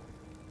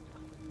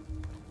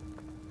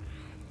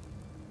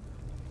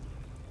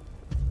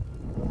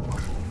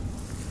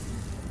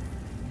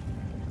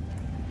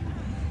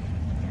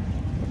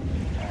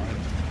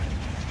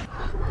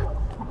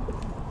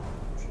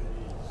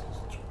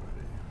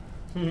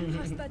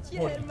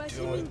 خستتير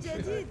ماشي من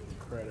جديد.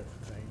 Credit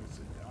for things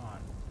that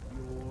aren't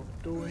you're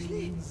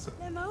doing.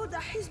 لم أعود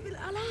أحس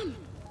بالآلام.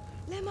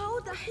 لم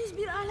أعود أحس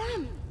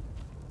بالآلام.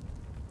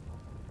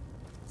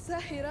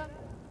 ساحرة،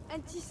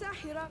 أنت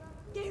ساحرة.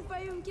 كيف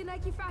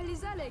يمكنك فعل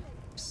ذلك؟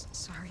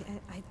 Sorry,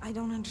 I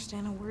don't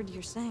understand a word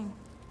you're saying.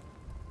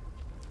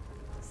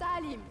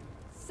 Salim.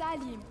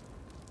 Salim.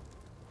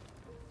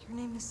 Your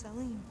name is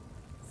Salim.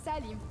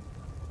 Salim.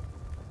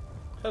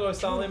 Hello,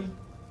 Salim.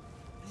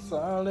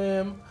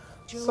 Salim.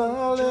 Jody.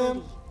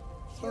 Salim.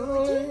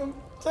 Jody.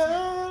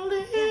 Salim.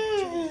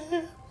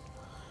 Salim.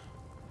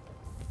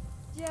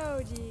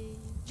 Jody.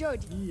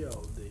 Jody.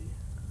 Jody.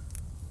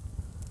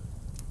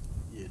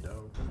 You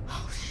know.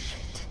 Oh shit.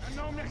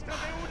 أنهم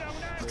يختبئون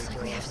هناك. Looks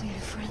like we have some new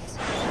friends.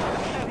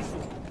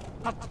 احترسوا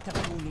قد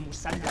تكون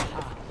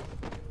مسلحة.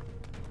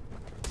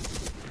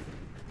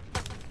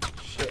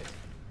 Shit.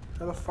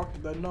 How the fuck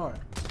did they know?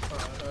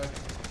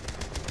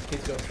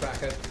 Kid's got a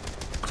tracker.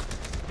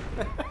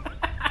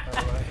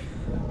 Alright.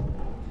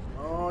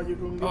 Oh, you're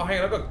going to Oh, hang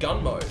on, I've got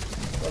gun mode.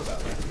 What about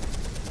that?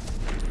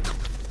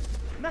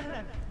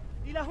 مهلا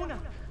إلى هنا.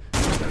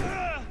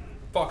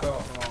 Fuck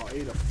off. Oh,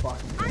 eat a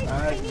fucking I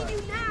bag, need mate.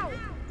 you now.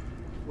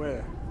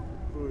 Where?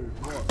 Ooh,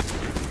 what?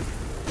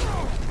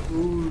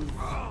 Ooh.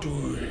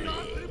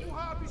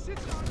 نضربها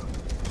بشدة.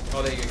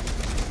 Oh, there you go.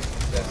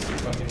 That's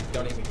fucking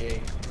Donnie McGee.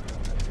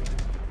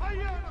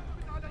 هيا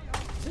نقبض عليها.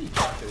 So you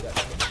can't do that.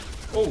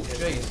 Oh,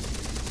 jeez.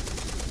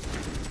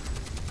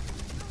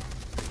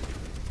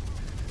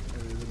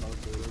 There's another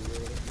bird over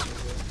there.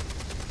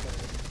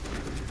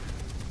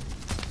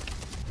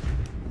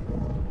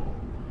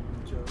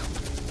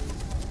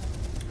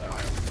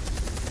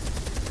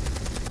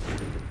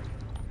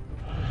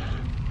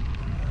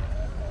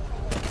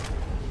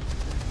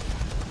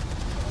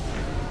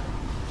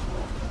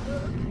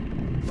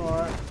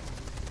 Alright.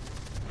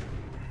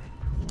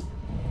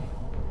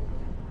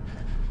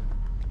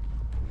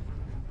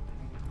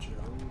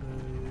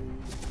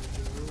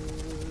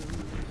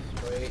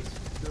 Sweet.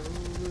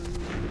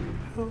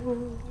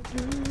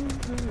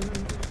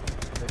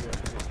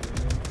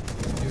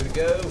 Give it a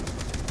go.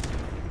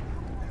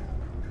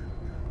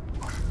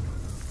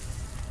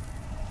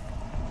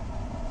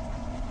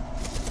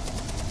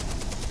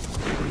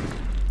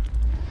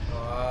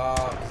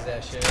 Ah,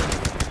 possession.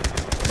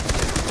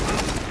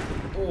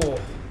 Oh.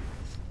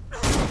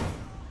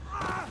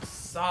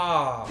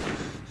 Saw.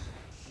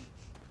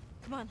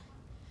 Come on.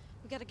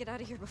 We gotta get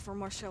out of here before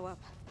more show up.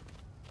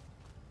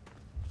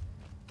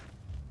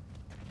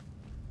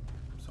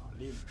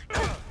 Salim.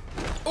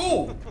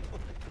 Oh.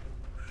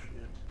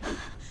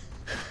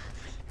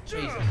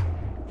 Jesus.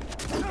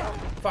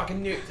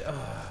 Fucking nuked.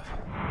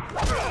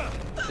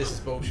 This is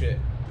bullshit.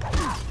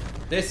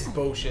 This is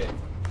bullshit.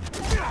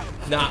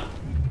 Nah.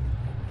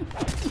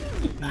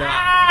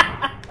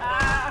 Nah.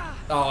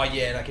 Oh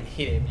yeah, and I can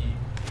hit him.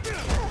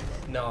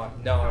 No,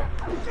 no.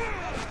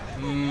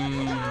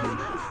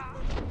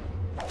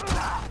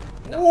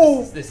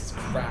 No, this is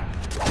crap.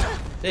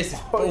 This is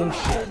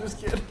bullshit.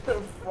 Just getting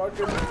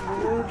fucking Oh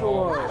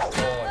brutalized.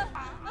 my god.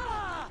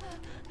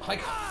 I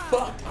got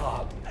fucked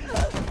up.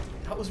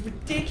 That was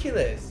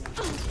ridiculous.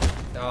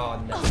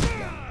 Oh no,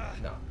 no,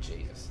 no,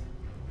 Jesus.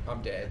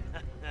 I'm dead.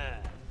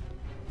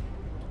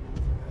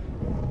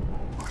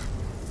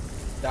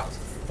 That was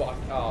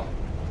fucked up.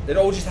 It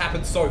all just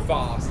happened so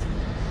fast.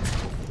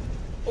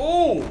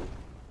 Ooh!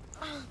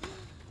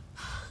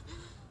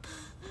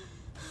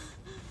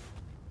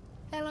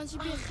 هل أنت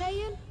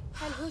بخير؟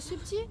 هل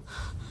أصبتي؟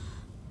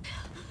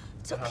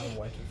 It's That happened okay.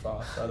 way too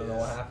fast. I don't know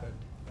what happened.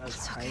 That's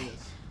It's okay.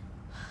 heinous.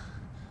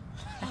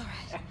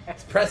 Alright.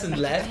 It's pressing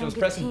left, it was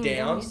pressing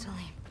down. Salim.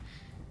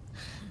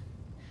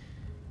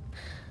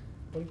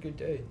 What a good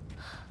dude.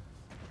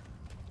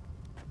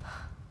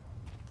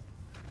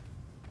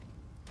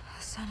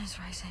 The sun is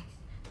rising.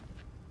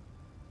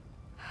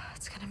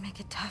 It's gonna make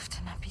it tough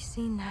to not be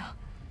seen now.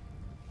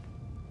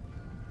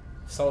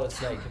 Solid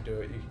Snake can do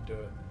it, you can do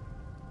it.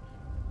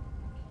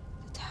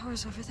 The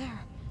tower's over there.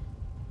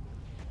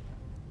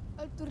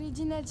 هل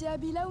تريدين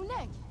الذهاب إلى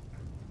هناك؟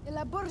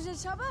 إلى برج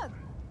الشباب؟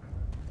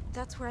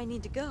 That's where I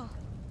need to go.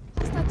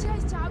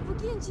 تستطيعي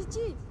تعبكين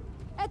جديد.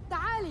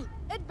 تعالي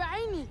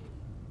اتبعيني.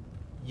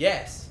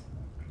 Yes!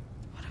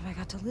 What have I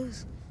got to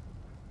lose?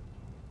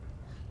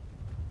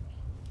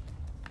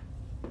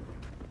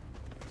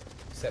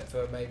 Except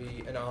for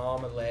maybe an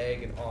arm, a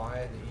leg, an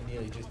eye that you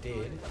nearly just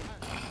did.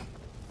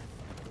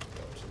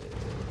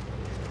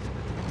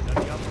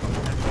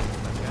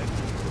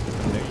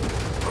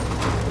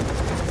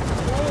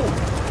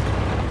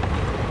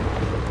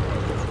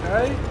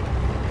 Okay.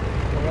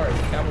 Don't worry, the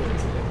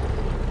cavalry's here.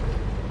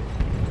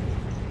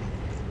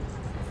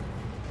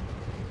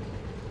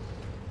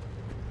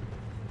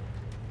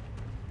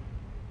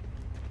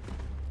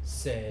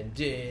 Send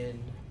in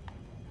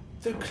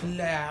the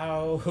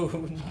clowns.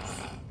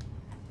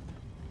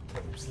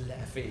 Those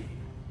laffy,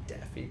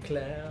 daffy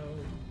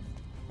clowns.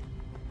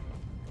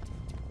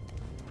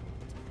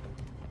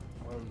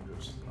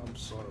 I'm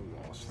so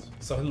lost.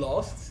 So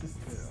lost?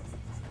 Yeah.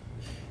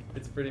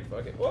 It's pretty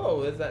fucking.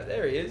 Whoa, there's that.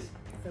 There he is.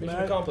 Hey, Mission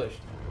mate. accomplished.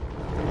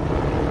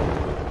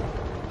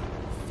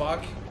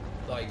 Fuck.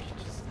 Like,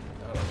 just.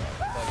 I don't know.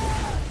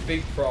 Like,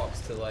 big props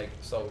to, like,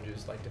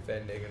 soldiers, like,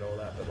 defending and all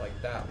that, but, like,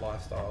 that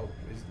lifestyle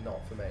is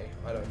not for me.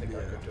 I don't think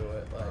I could do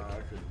it. Like,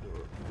 I couldn't do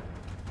it.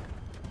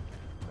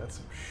 That's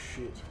some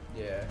shit.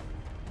 Yeah.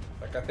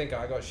 Like, I think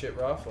I got shit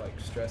rough, like,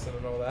 stressing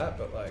and all that,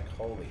 but, like,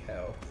 holy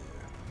hell.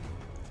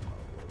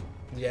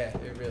 Yeah,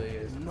 it really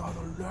is.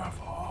 Another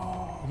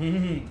level.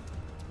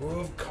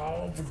 Of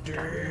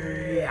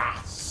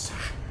confidence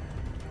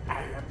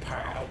and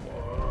power.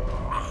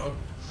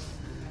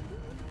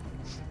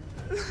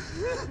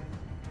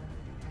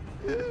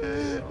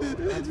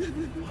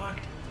 That's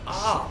fucked up. I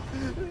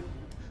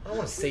don't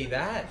want to see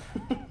that.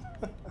 I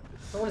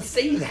want to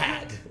see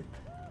that.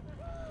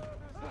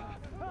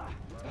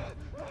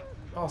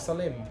 Oh,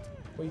 Salim,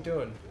 what are you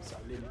doing?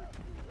 Salim.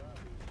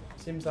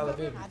 Sim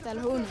Salavim. تعال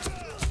هون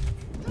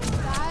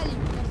تعالي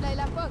هتلاقي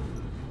لفك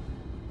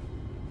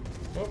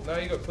Oh, no,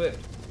 you got clipped.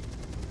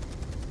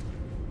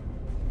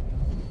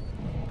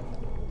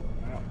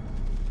 Now,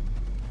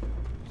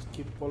 just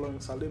keep following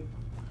Salim.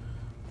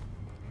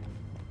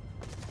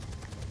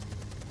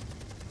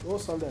 Go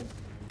Salim.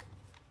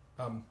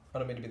 I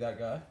don't mean to be that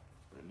guy.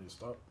 Really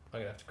stop.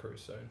 I'm gonna have to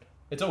cruise soon.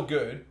 It's all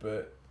good,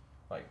 but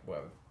like,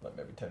 well, like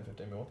maybe 10,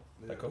 15 mil.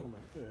 Is that cool?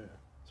 Yeah.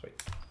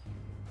 Sweet.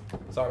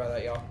 Sorry about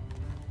that, y'all.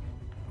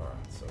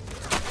 Alright, so.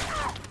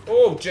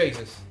 Oh,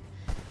 Jesus.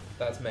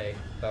 That's me.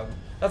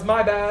 That's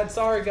my bad.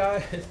 Sorry,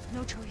 guys.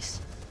 No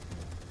choice.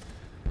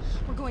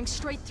 We're going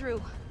straight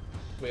through.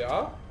 We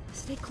are?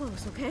 Stay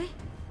close, okay?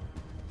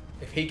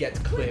 If he gets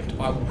clipped,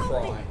 I will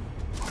cry.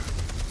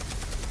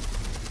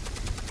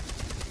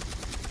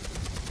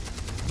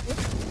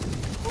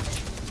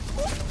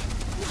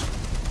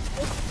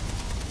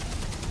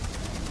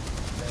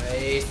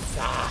 Nice.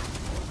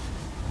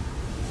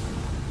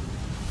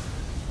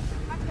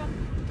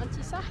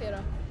 أنتِ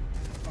ساحرة.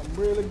 I'm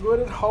really good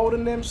at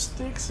holding them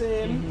sticks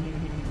in.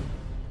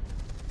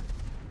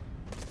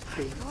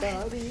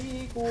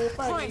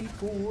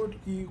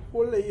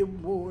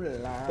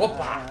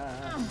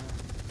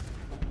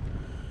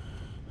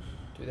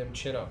 Do them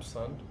chin ups,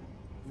 son.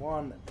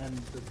 1 and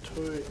the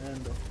 2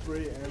 and the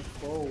 3 and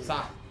 4.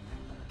 Sa.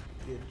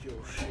 Get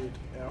your shit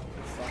out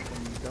the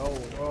fucking door.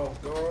 Oh,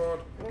 God.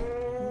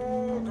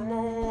 Oh, come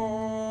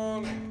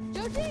on.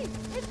 جودي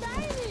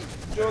اتبعيني.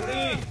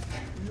 Jody.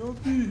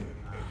 Yogi.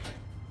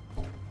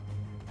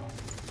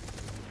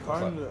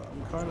 I'm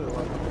kinda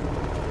like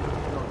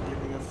not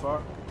giving a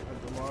fuck at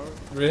the moment.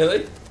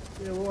 Really?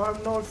 Yeah, well I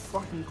have no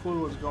fucking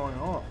clue what's going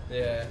on.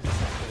 Yeah.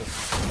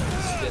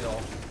 Spin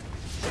off.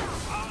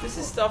 This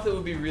is stuff that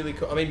would be really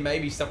cool. I mean,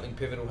 maybe something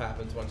pivotal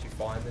happens once you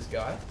find this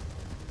guy.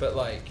 But,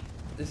 like,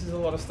 this is a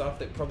lot of stuff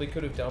that probably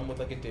could have done with,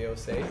 like, a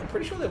DLC. I'm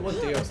pretty sure there was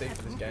DLC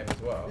for this game as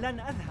well. لن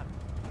أذهب.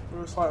 It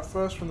was like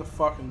first from the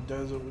fucking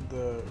desert with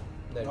the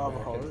Native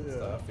Navajo, Americans and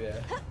stuff,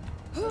 yeah.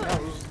 And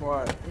that was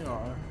like, you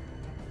know,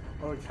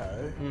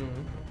 okay.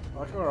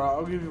 Like, alright,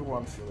 I'll give you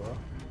 1 filler.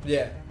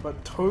 Yeah.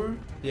 But 2?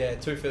 Yeah,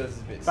 2 fillers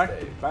is a bit Back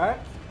steep. to back?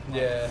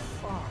 Yeah.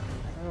 Fuck,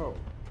 hell.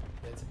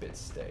 It's a bit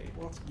steep.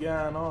 What's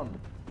going on?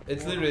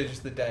 It's literally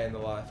just the day in the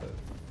life of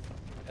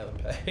Ellen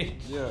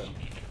Page. Yeah.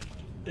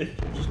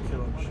 Just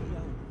killing shit.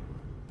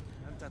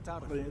 أنت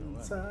تعرف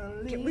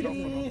Get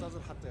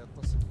ننتظر حتى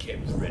يتصل. Get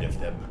rid of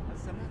them. هل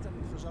سمعت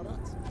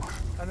الانفجارات؟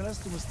 أنا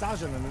لست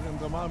مستعجلا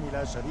للانضمام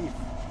إلى شريف.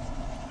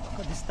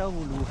 لقد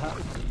استولوا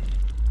هؤلاء.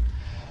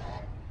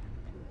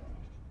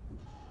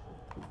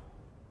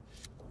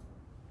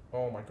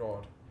 Oh my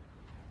god.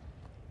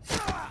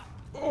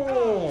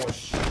 Oh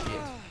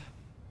shit.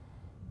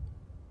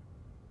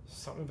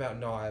 Something about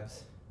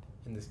knives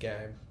in this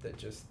game that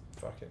just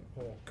fucking,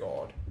 oh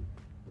god.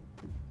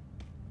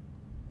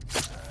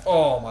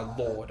 Oh my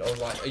lord. I was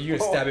like, are you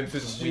gonna stab him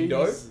through the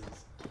window?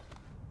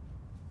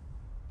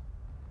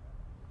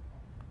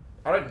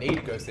 I don't need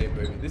to go see a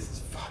movie. This is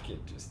fucking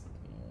just.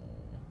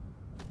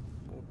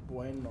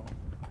 Bueno.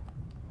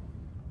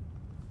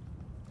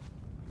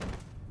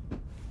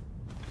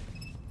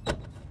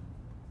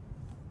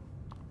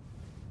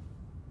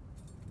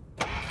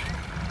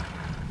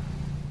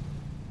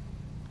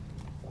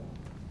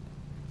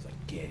 It's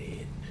like, get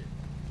in.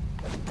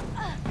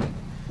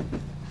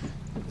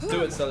 Let's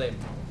do it, Salim.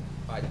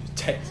 I just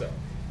takes up.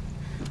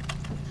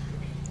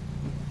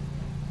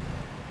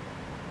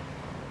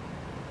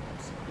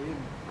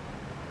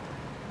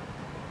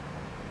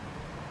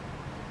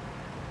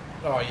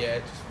 Oh yeah,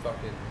 just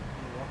fucking.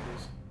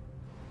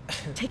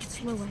 Take it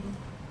slow, Aiden.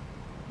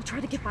 We'll try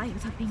to get by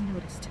without being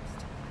noticed.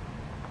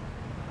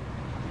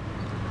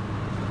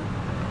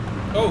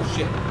 Oh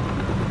shit.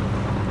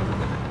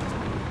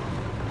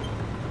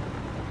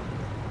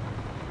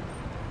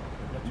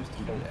 Did I just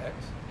hold X?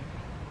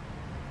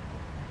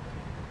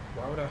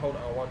 Why would I hold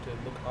R1 to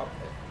look up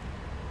there?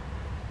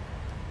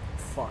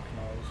 Fuck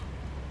knows.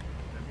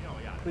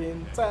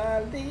 Prince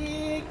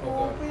Ali,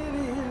 Oh,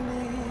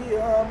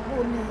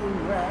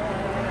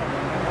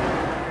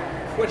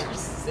 what are you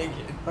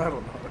singing? I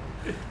don't know.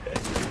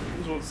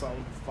 This was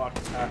something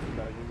fucking happened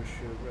that I give a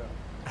shit about.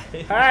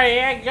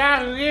 Hey,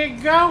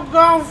 go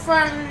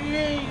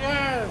fucking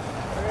go!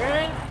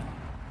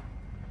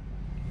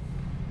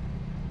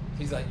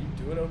 He's like, you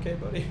doing okay,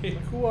 buddy? Like,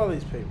 who are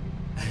these people?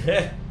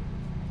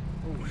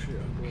 Oh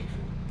shit, I'm doing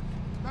shit.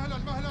 مهلا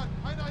مهلا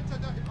أين أنت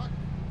ذاهب؟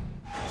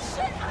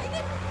 Shit,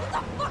 Ivan! What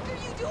the fuck are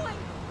you doing?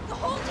 The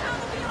whole town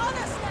will be on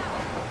us now!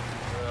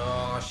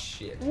 Oh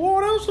shit.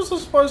 What else was I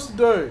supposed to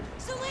do?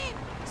 Salim,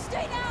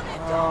 stay down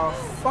and Oh, don't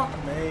move! fuck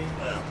me.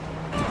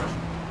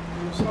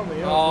 There's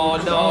something else. Oh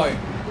no.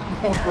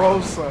 More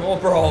bros, son. More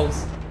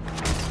brawls.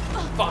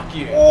 Fuck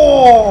you.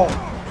 Oh!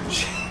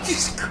 She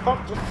just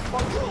got the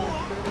fuck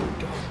out.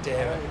 God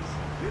damn it.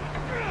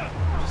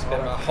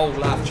 Spent my whole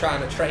life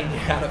trying to train you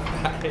how to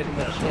fight in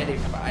the machete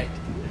fight.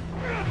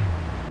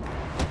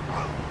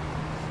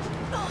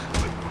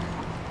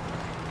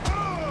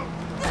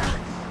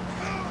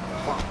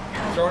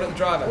 Throw it at the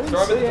driver. I didn't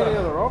Throw it see at the any driver.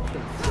 other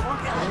option.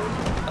 Fuck,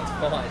 man. That's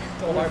fine.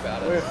 Don't worry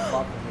about We're it.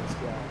 fucking this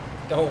guy.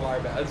 Don't worry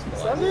about it. It's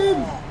fine.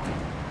 Salim!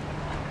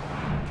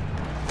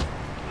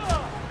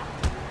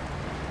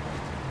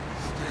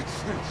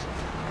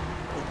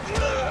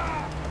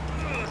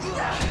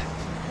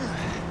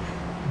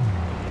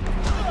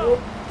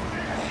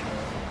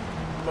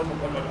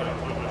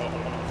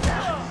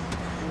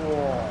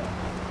 Whoa.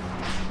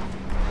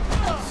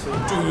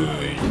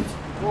 Dude.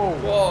 Whoa.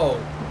 Whoa.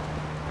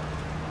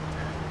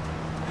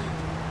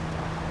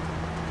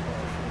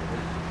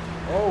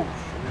 Oh,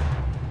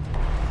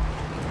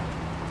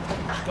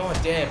 God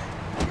damn.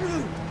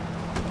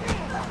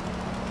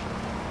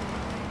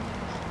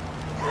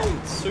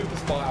 Super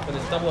spy up and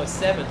it's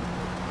 007.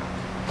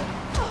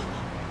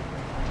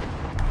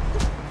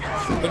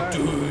 A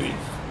dude.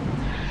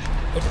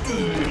 A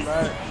dude.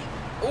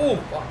 Oh,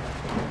 fuck.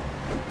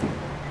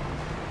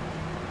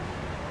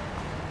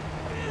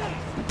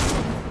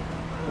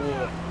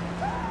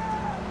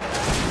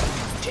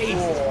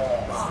 Jesus.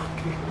 Fuck.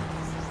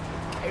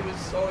 It was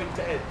so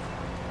intense.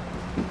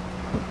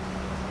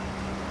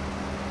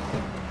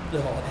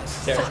 Oh,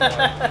 that's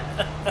terrifying.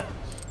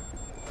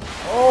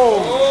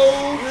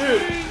 Oh!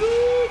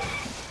 Jesus.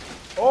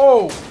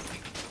 Oh!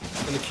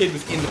 And the kid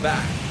was in the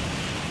back.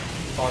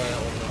 Oh, no,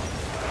 that was not.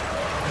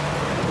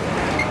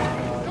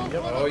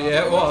 Oh,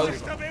 yeah, it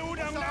was.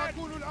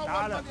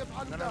 تعال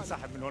بدنا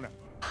ننسحب من هنا.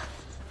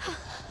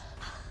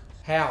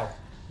 How?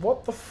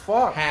 What the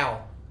fuck?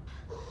 How?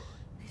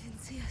 They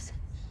didn't see us.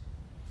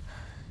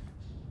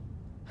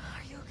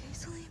 Are you okay,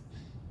 Salim?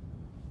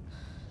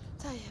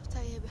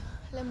 طيب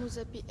لم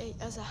يوجد بي أي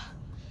أذى.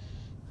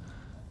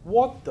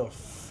 What the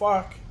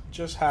fuck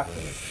just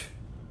happened?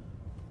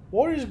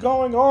 What is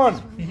going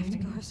on? We have to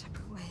go our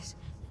separate ways.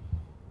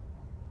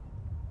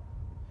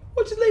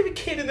 What, just leave a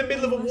kid in the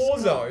middle of a war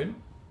zone?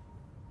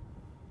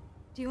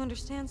 Do you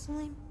understand,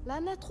 Salim? لا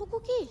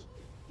نتركك.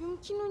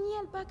 يمكنني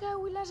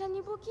البقاء إلى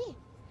جانبك.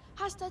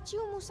 أستطيع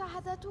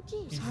مساعدتك.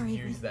 He's Sorry,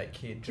 used but that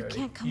kid, you Jody.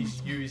 can't come He's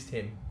with me. used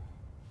him.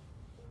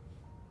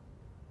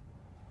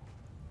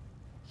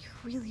 You're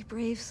really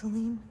brave,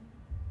 Salim.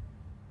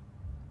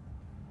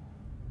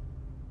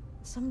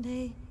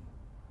 Someday,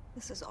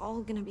 this is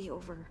all gonna be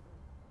over.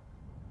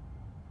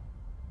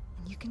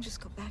 And you can just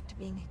go back to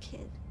being a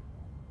kid.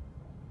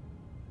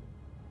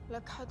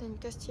 لك حظ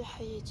كست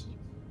حياتي.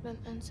 لن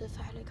أنسى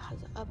فعلك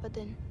هذا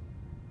أبدا.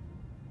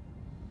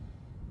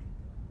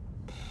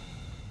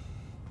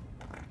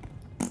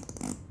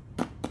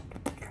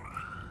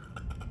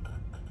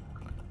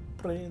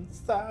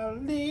 Prince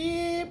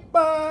Ali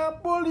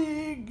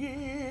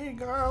Baboligi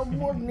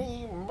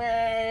Gamoni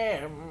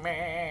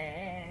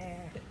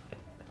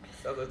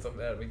Sounds like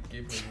something out of a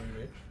Ghibli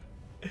movie.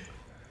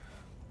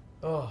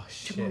 Oh,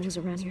 Jamal shit. was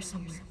around here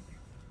somewhere.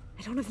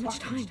 I don't have much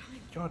time.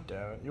 God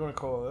damn it. You want to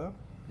call it that?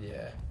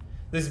 Yeah.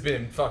 This has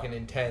been fucking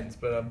intense,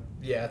 but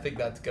yeah, I think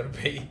that's gonna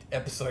be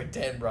episode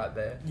 10 right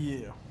there.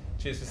 Yeah.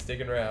 Cheers for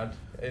sticking around.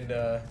 In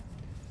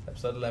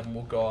episode 11,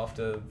 we'll go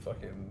after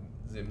fucking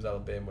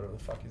Zimzalabim, whatever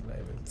the fuck his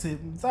name is.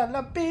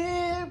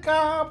 Zimzalabim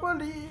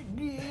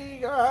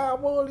Gaboligi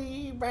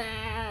Gamoni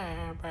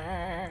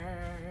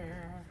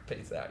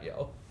Peace out,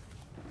 y'all.